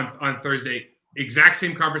on Thursday. Exact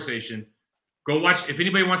same conversation. Go watch. If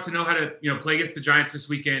anybody wants to know how to play against the Giants this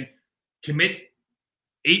weekend, commit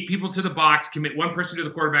 8 people to the box, commit 1 person to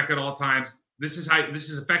the quarterback at all times. This is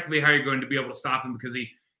effectively how you're going to be able to stop him because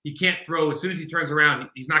he can't throw. As soon as he turns around,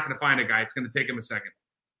 he's not going to find a guy. It's going to take him a second.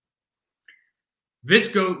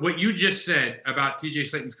 What you just said about TJ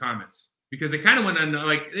Slaton's comments, because they kind of went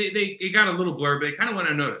they got a little blur, but they kind of went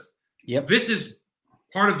unnoticed. Yep. This is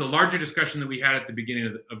part of the larger discussion that we had at the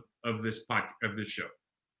beginning of this show.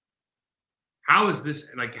 How is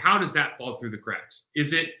this how does that fall through the cracks?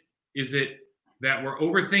 Is it that we're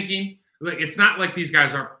overthinking? Like, it's not like these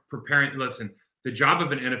guys aren't preparing. Listen, the job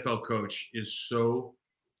of an NFL coach is so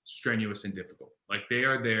strenuous and difficult. Like, they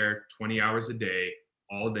are there 20 hours a day,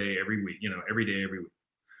 all day, every week, every day, every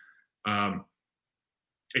week.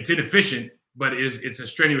 It's inefficient, but it's a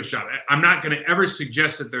strenuous job. I'm not going to ever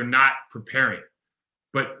suggest that they're not preparing,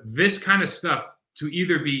 but this kind of stuff, to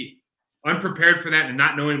either be unprepared for that and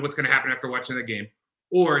not knowing what's going to happen after watching the game,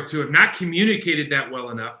 or to have not communicated that well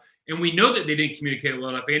enough. And we know that they didn't communicate it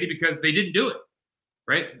well enough, Andy, because they didn't do it,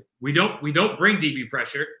 right? We don't bring DB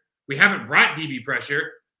pressure. We haven't brought DB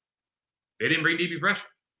pressure. They didn't bring DB pressure.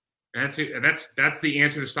 And that's the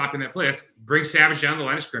answer to stopping that play. That's bring Savage down the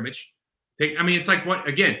line of scrimmage. It's like what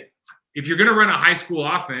again? If you're going to run a high school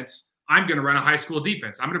offense, I'm going to run a high school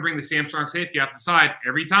defense. I'm going to bring the Sam Strong safety off the side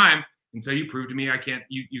every time until you prove to me I can't.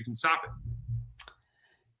 You can stop it.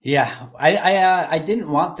 Yeah, I didn't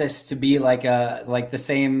want this to be like the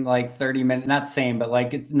same 30 minutes, not same, but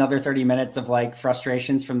like it's another 30 minutes of like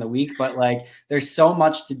frustrations from the week. But like there's so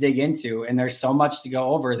much to dig into and there's so much to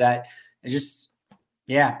go over that it just.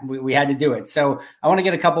 Yeah, we had to do it. So I want to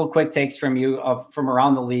get a couple of quick takes from you from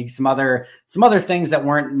around the league, some other things that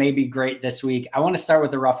weren't maybe great this week. I want to start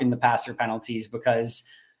with the roughing the passer penalties because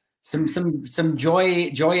some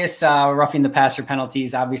joyous roughing the passer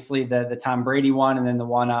penalties. Obviously the Tom Brady one, and then the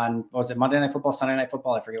one on what was it, Monday Night Football, Sunday Night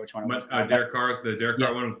Football? I forget which one it was. Derek Carr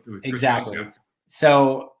one. With exactly. Jones, yeah.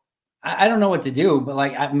 So I don't know what to do, but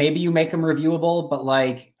like maybe you make them reviewable, but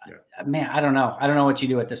like, man, I don't know. I don't know what you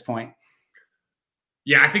do at this point.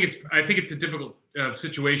 Yeah, I think it's a difficult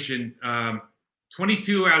situation.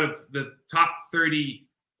 22 out of the top 30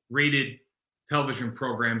 rated television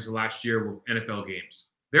programs last year were NFL games.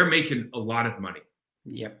 They're making a lot of money.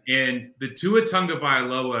 Yep. And the Tua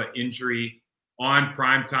Tagovailoa injury on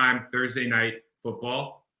primetime Thursday night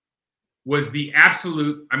football was the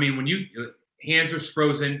absolute. I mean, when hands are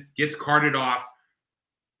frozen, gets carted off.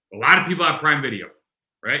 A lot of people have Prime Video,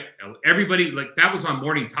 right? Everybody that was on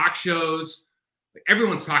morning talk shows.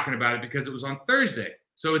 Everyone's talking about it because it was on Thursday.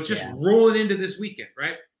 So it's just rolling into this weekend,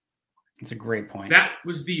 right? That's a great point. That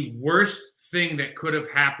was the worst thing that could have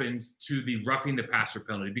happened to the roughing the passer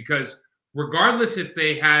penalty because regardless if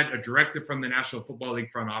they had a directive from the National Football League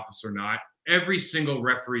front office or not, every single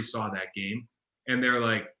referee saw that game and they're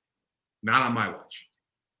like, not on my watch.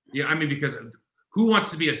 Yeah, I mean, because who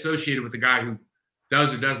wants to be associated with the guy who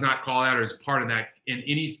does or does not call out or is part of that in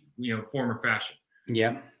any form or fashion?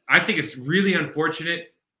 Yeah. I think it's really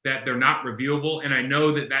unfortunate that they're not reviewable. And I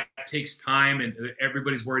know that takes time and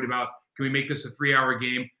everybody's worried about, can we make this a 3-hour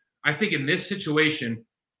game? I think in this situation,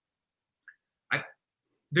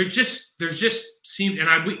 there's just seemed,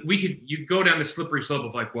 and you go down the slippery slope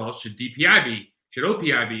of like, well, should DPI be, should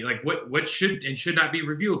OPI be, like what should and should not be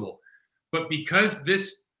reviewable? But because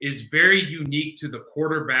this is very unique to the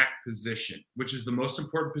quarterback position, which is the most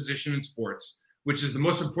important position in sports, which is the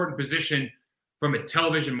most important position from a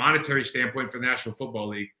television monetary standpoint for the National Football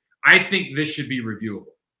League, I think this should be reviewable.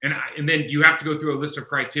 And then you have to go through a list of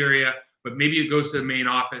criteria, but maybe it goes to the main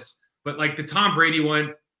office. But like the Tom Brady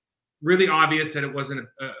one, really obvious that it wasn't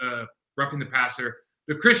a roughing the passer.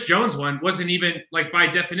 The Chris Jones one wasn't even, like by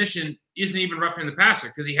definition, isn't even roughing the passer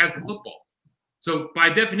because he has the football. So by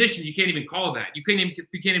definition, you can't even call that. You can't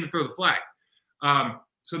even throw the flag.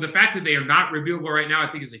 So the fact that they are not reviewable right now,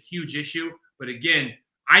 I think is a huge issue. But again,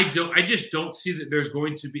 I just don't see that there's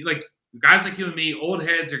going to be, like, guys like you and me, old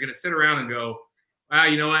heads are going to sit around and go, wow,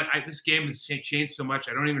 you know what? This game has changed so much.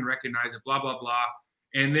 I don't even recognize it, blah, blah, blah.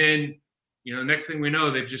 And then, next thing we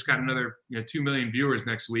know, they've just got another 2 million viewers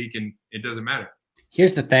next week, and it doesn't matter.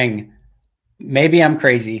 Here's the thing. Maybe I'm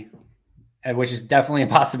crazy, which is definitely a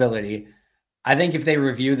possibility. I think if they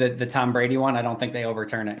review the Tom Brady one, I don't think they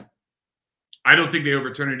overturn it. I don't think they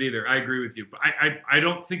overturn it either. I agree with you. But I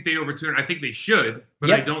don't think they overturn it. I think they should,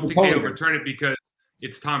 but I don't think they overturn it because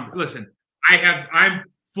it's Tom. Listen, I'm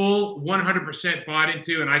full 100% bought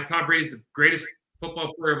into, and Tom Brady's the greatest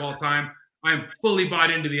football player of all time. I'm fully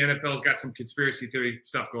bought into the NFL's got some conspiracy theory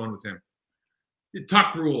stuff going with him. The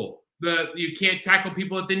tuck rule, you can't tackle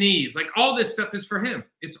people at the knees, like all this stuff is for him.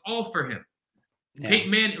 It's all for him. Yeah.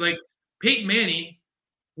 Peyton Manning,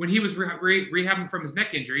 when he was rehabbing from his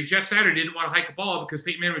neck injury, Jeff Saturday didn't want to hike a ball because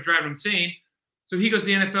Peyton Manning was driving him insane. So he goes to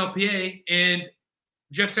the NFLPA, and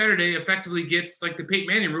Jeff Saturday effectively gets like the Peyton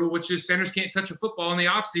Manning rule, which is centers can't touch a football in the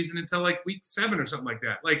offseason until like week 7 or something like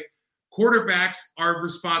that. Like, quarterbacks are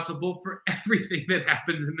responsible for everything that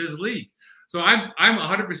happens in this league. So I'm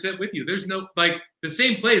 100% with you. There's no, like, the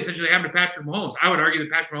same play essentially happened to Patrick Mahomes. I would argue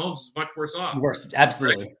that Patrick Mahomes is much worse off. Worse,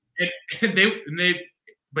 absolutely. Right?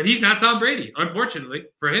 But he's not Tom Brady, unfortunately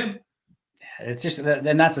for him. It's just,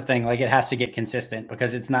 and that's the thing. Like, it has to get consistent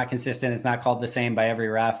because it's not consistent. It's not called the same by every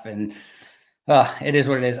ref, and it is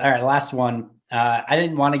what it is. All right, last one. I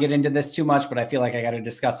didn't want to get into this too much, but I feel like I got to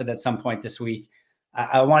discuss it at some point this week.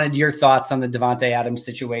 I wanted your thoughts on the Davante Adams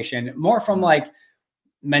situation, more from like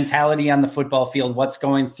mentality on the football field, what's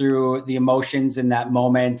going through the emotions in that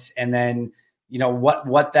moment, and then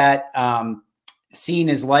what that scene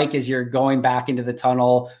is like as you're going back into the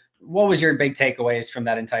tunnel. What was your big takeaways from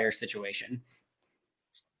that entire situation?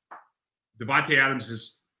 Davante Adams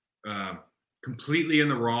is completely in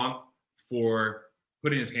the wrong for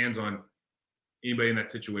putting his hands on anybody in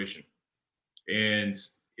that situation. And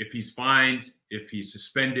if he's fined, if he's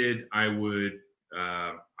suspended, I would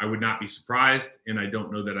not be surprised, and I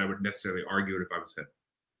don't know that I would necessarily argue it if I was him.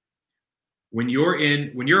 When you're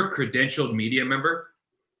a credentialed media member,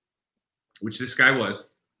 which this guy was,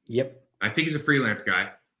 yep, I think he's a freelance guy,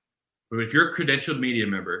 but if you're a credentialed media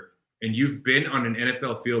member and you've been on an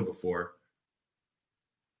NFL field before,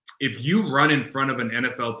 if you run in front of an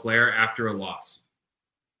NFL player after a loss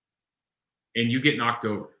and you get knocked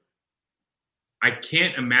over, I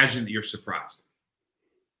can't imagine that you're surprised.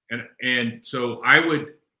 And so I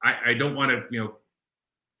don't want to,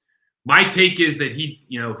 my take is that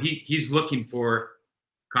he's looking for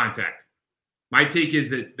contact. My take is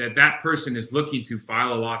that person is looking to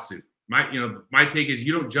file a lawsuit. My take is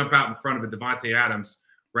you don't jump out in front of a Davante Adams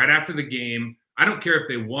right after the game. I don't care if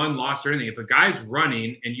they won, lost, or anything. If a guy's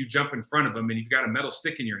running and you jump in front of him and you've got a metal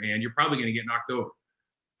stick in your hand, you're probably going to get knocked over.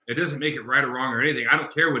 It doesn't make it right or wrong or anything. I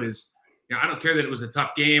don't care I don't care that it was a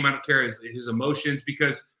tough game. I don't care his emotions,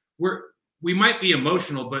 because we might be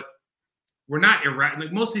emotional, but we're not irrational.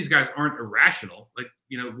 Like, most of these guys aren't irrational. Like,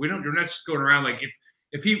 we're not just going around like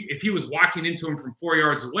if he was walking into him from 4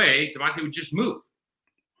 yards away, Davante would just move.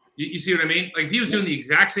 You see what I mean? Like, if he was doing the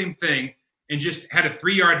exact same thing and just had a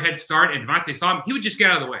 3-yard head start and Davante saw him, he would just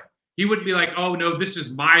get out of the way. He wouldn't be like, oh no, this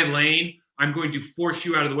is my lane, I'm going to force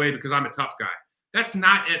you out of the way because I'm a tough guy. That's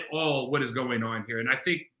not at all what is going on here. And I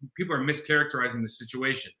think people are mischaracterizing the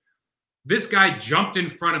situation. This guy jumped in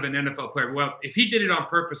front of an NFL player. Well, if he did it on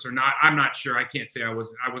purpose or not, I'm not sure. I can't say I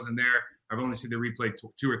wasn't there. I've only seen the replay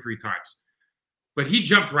 2 or 3 times. But he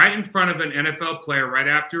jumped right in front of an NFL player right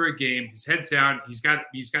after a game. His head's down. He's got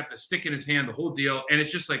the stick in his hand, the whole deal. And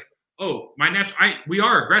it's just like, oh, we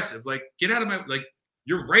are aggressive. Like, get out of my, like,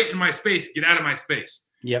 you're right in my space. Get out of my space.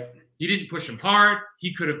 Yep. He didn't push him hard.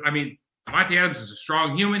 He could have, Davante Adams is a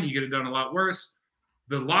strong human. He could have done a lot worse.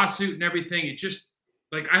 The lawsuit and everything, it just,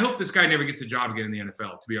 like, I hope this guy never gets a job again in the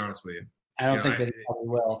NFL, to be honest with you. I don't think that he probably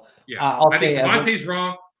will. Yeah. I think Davante's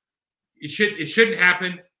wrong. It shouldn't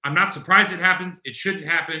happen. I'm not surprised it happened. It shouldn't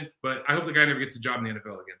happen, but I hope the guy never gets a job in the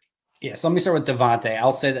NFL again. Yeah, so let me start with Davante.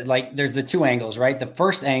 I'll say that, like, there's the 2 angles, right? The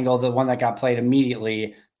first angle, the one that got played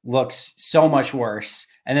immediately, looks so much worse.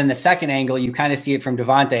 And then the second angle, you kind of see it from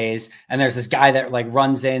Davante's, and there's this guy that, like,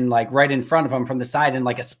 runs in, like, right in front of him from the side in,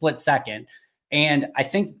 like, a split second. And I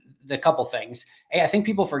think the couple things. I think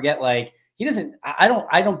people forget, like, I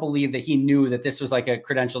don't believe that he knew that this was like a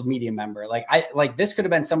credentialed media member. Like this could have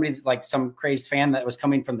been somebody, like some crazed fan that was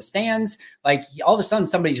coming from the stands. Like, all of a sudden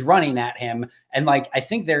somebody's running at him. And, like, I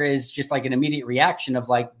think there is just like an immediate reaction of,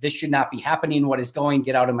 like, this should not be happening. What is going?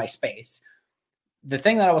 Get out of my space. The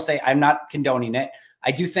thing that I will say, I'm not condoning it.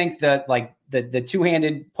 I do think that, like, the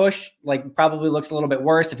two-handed push, like, probably looks a little bit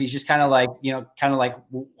worse if he's just kind of like,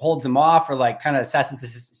 holds him off or, like, kind of assesses the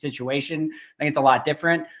situation. I think it's a lot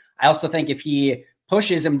different. I also think if he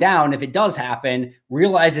pushes him down, if it does happen,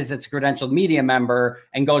 realizes it's a credentialed media member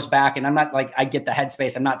and goes back, and I'm not, like, I get the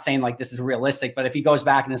headspace. I'm not saying, like, this is realistic, but if he goes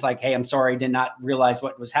back and is like, hey, I'm sorry, did not realize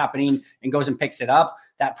what was happening, and goes and picks it up,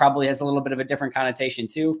 that probably has a little bit of a different connotation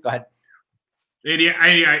too. Go ahead.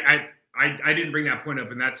 I didn't bring that point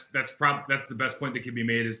up, and that's the best point that can be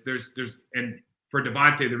made is there's and for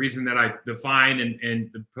Davante, the reason that the fine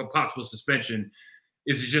and the possible suspension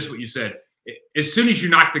is just what you said. As soon as you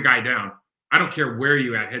knock the guy down, I don't care where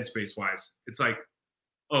you at headspace wise. It's like,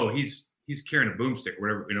 oh, he's carrying a boomstick,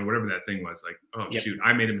 whatever that thing was. Like, oh, yep. Shoot,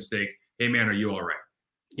 I made a mistake. Hey man, are you all right?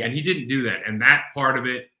 Yeah. And he didn't do that, and that part of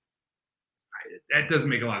it, that doesn't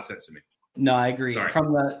make a lot of sense to me. No, I agree. Sorry.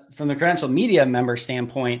 From the credentialed media member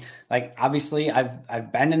standpoint, like, obviously I've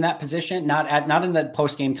been in that position, not in the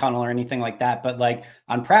post-game tunnel or anything like that, but, like,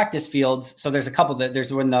 on practice fields. So there's a couple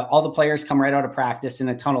there's when all the players come right out of practice in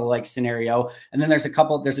a tunnel like scenario. And then there's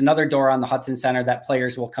another door on the Hudson Center that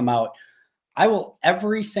players will come out. I will,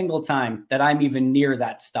 every single time that I'm even near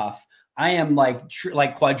that stuff, I am like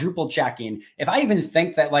quadruple checking. If I even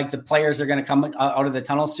think that, like, the players are going to come out of the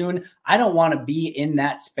tunnel soon, I don't want to be in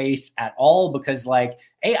that space at all, because, like,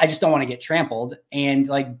 A, I just don't want to get trampled, and,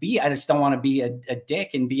 like, B, I just don't want to be a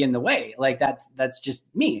dick and be in the way. Like, that's just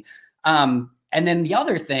me. And then the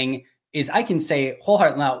other thing is, I can say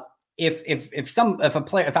wholeheartedly now,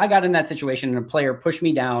 if I got in that situation and a player pushed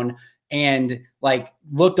me down and, like,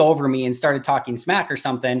 looked over me and started talking smack or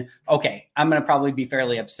something, okay, I'm going to probably be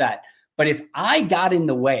fairly upset. But if I got in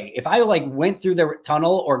the way, if I, like, went through the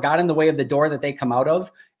tunnel or got in the way of the door that they come out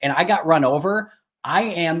of and I got run over, I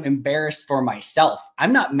am embarrassed for myself.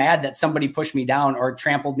 I'm not mad that somebody pushed me down or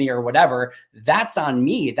trampled me or whatever. That's on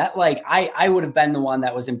me. That, like, I would have been the one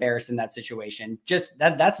that was embarrassed in that situation. Just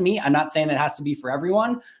that's me. I'm not saying it has to be for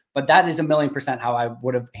everyone, But that is 1,000,000% how I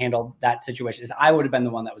would have handled that situation. Is I would have been the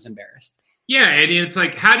one that was embarrassed. Yeah, and it's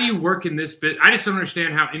like, how do you work in this bit? I just don't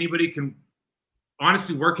understand how anybody can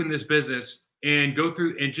honestly work in this business and go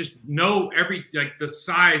through and just know the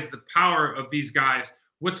size, the power of these guys,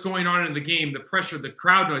 what's going on in the game, the pressure, the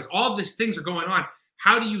crowd noise, all of these things are going on.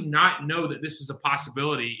 How do you not know that this is a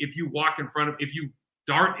possibility if you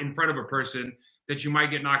dart in front of a person that you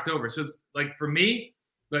might get knocked over? So like for me,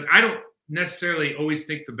 like I don't necessarily always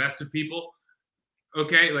think the best of people.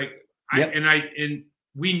 Okay. Like yep. and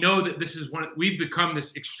we know that this is we've become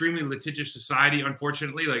this extremely litigious society,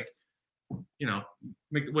 unfortunately. Like, you know,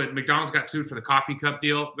 McDonald's got sued for the coffee cup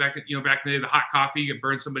deal back in the day, the hot coffee, you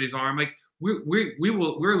burned somebody's arm. Like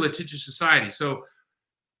we're a litigious society. So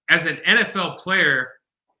as an NFL player,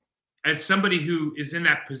 as somebody who is in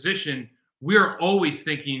that position, we're always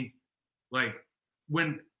thinking like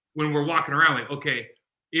when we're walking around, like, okay,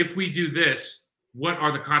 if we do this, what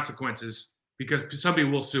are the consequences? Because somebody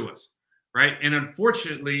will sue us, right? And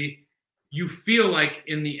unfortunately, you feel like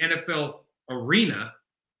in the NFL arena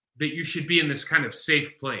that you should be in this kind of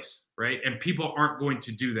safe place, right? And people aren't going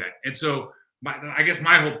to do that. And so I guess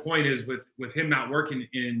my whole point is with him not working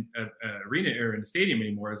in an arena or in a stadium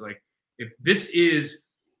anymore is like, if this is,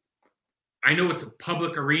 I know it's a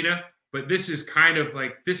public arena, but this is kind of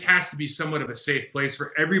like, this has to be somewhat of a safe place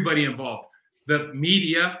for everybody involved. The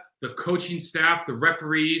media, the coaching staff, the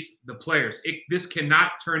referees, the players. This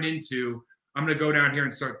cannot turn into, I'm going to go down here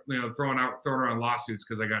and start, throwing around lawsuits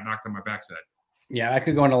because I got knocked on my backside. Yeah, I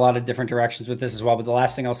could go in a lot of different directions with this as well. But the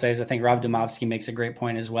last thing I'll say is I think Rob Demovsky makes a great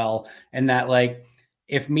point as well. And that, like,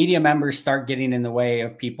 if media members start getting in the way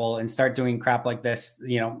of people and start doing crap like this,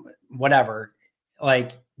 whatever,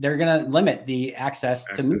 like, they're going to limit the access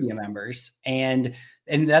to media members. And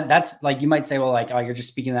that's like, you might say, well, like, oh, you're just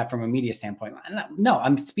speaking that from a media standpoint. No,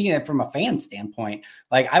 I'm speaking it from a fan standpoint.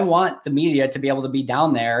 Like, I want the media to be able to be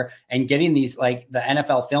down there and getting these, like the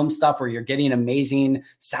NFL film stuff where you're getting amazing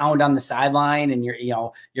sound on the sideline and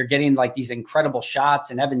you're getting like these incredible shots,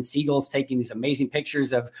 and Evan Siegel's taking these amazing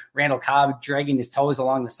pictures of Randall Cobb dragging his toes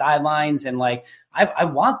along the sidelines. And like, I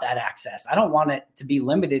want that access. I don't want it to be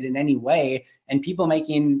limited in any way. And people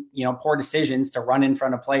making, poor decisions to run in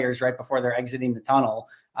front of players right before they're exiting the tunnel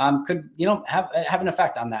could, have an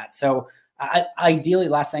effect on that. So ideally,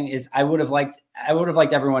 last thing is I would have liked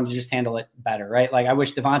everyone to just handle it better, right? Like, I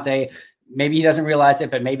wish Davante, maybe he doesn't realize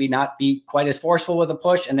it, but maybe not be quite as forceful with a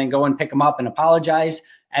push and then go and pick him up and apologize.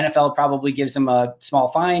 NFL probably gives him a small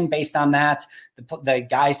fine based on that. The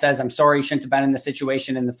guy says, I'm sorry, you shouldn't have been in the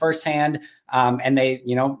situation in the first hand. And they,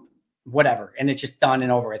 whatever. And it's just done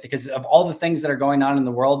and over with, because of all the things that are going on in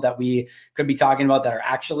the world that we could be talking about that are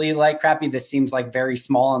actually like crappy. This seems like very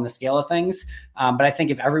small on the scale of things. But I think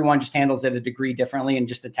if everyone just handles it a degree differently and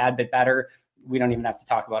just a tad bit better, we don't even have to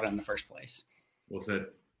talk about it in the first place. Well said.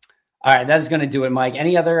 All right. That is going to do it, Mike.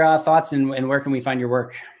 Any other thoughts, and where can we find your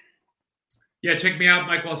work? Yeah, check me out,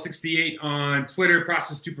 MikeWall68 on Twitter,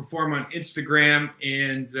 Process to Perform on Instagram.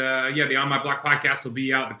 And the On My Block podcast will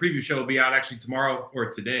be out. The preview show will be out actually tomorrow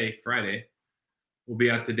or today, Friday. We'll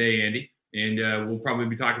be out today, Andy. And we'll probably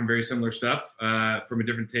be talking very similar stuff from a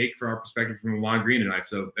different take from our perspective from Lon Green and I.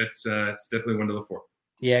 So that's definitely one to look for.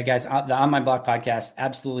 Yeah, guys, the On My Block podcast,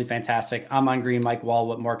 absolutely fantastic. I'm on Green, Mike Wall.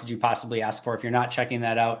 What more could you possibly ask for? If you're not checking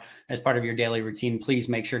that out as part of your daily routine, please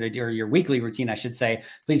make sure to, or your weekly routine, I should say,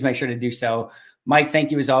 please make sure to do so. Mike,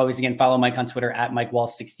 thank you as always. Again, follow Mike on Twitter at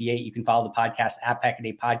MikeWall68. You can follow the podcast at Pack a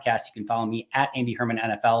Day Podcast. You can follow me at Andy Herman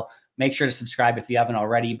NFL. Make sure to subscribe if you haven't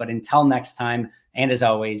already. But until next time, and as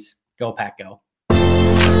always, go Pack Go.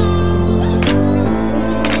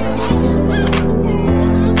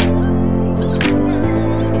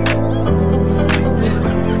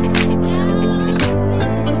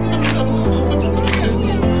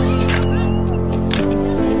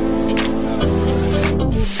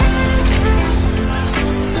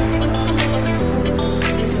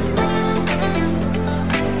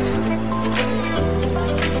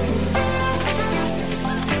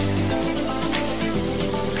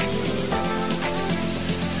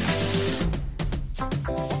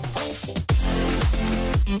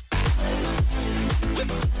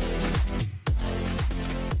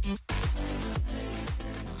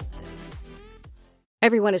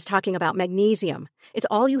 Everyone is talking about magnesium. It's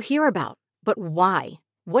all you hear about. But why?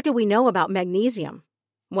 What do we know about magnesium?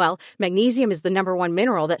 Well, magnesium is the #1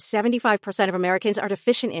 mineral that 75% of Americans are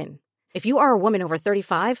deficient in. If you are a woman over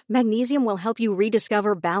 35, magnesium will help you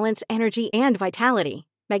rediscover balance, energy, and vitality.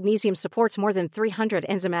 Magnesium supports more than 300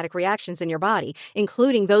 enzymatic reactions in your body,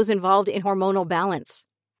 including those involved in hormonal balance.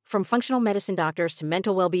 From functional medicine doctors to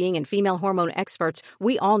mental well-being and female hormone experts,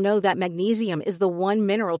 we all know that magnesium is the one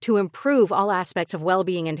mineral to improve all aspects of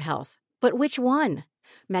well-being and health. But which one?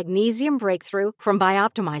 Magnesium Breakthrough from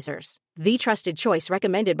Bioptimizers, the trusted choice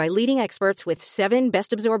recommended by leading experts with 7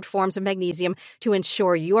 best-absorbed forms of magnesium to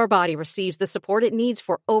ensure your body receives the support it needs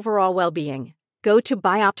for overall well-being. Go to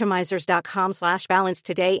bioptimizers.com/balance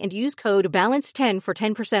today and use code BALANCE10 for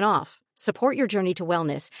 10% off. Support your journey to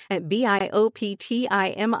wellness at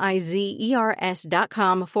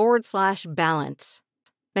bioptimizers.com/balance.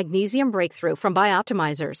 Magnesium Breakthrough from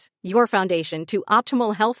Bioptimizers, your foundation to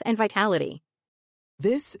optimal health and vitality.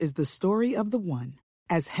 This is the story of the one.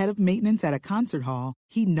 As head of maintenance at a concert hall,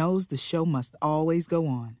 he knows the show must always go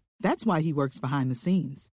on. That's why he works behind the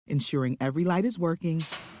scenes, ensuring every light is working,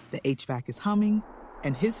 the HVAC is humming,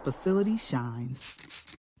 and his facility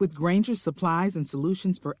shines. With Grainger's supplies and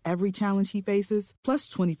solutions for every challenge he faces, plus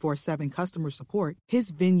 24/7 customer support, his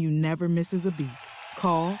venue never misses a beat.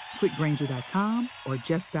 Call quickgrainger.com or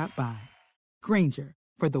just stop by. Grainger,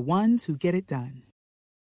 for the ones who get it done.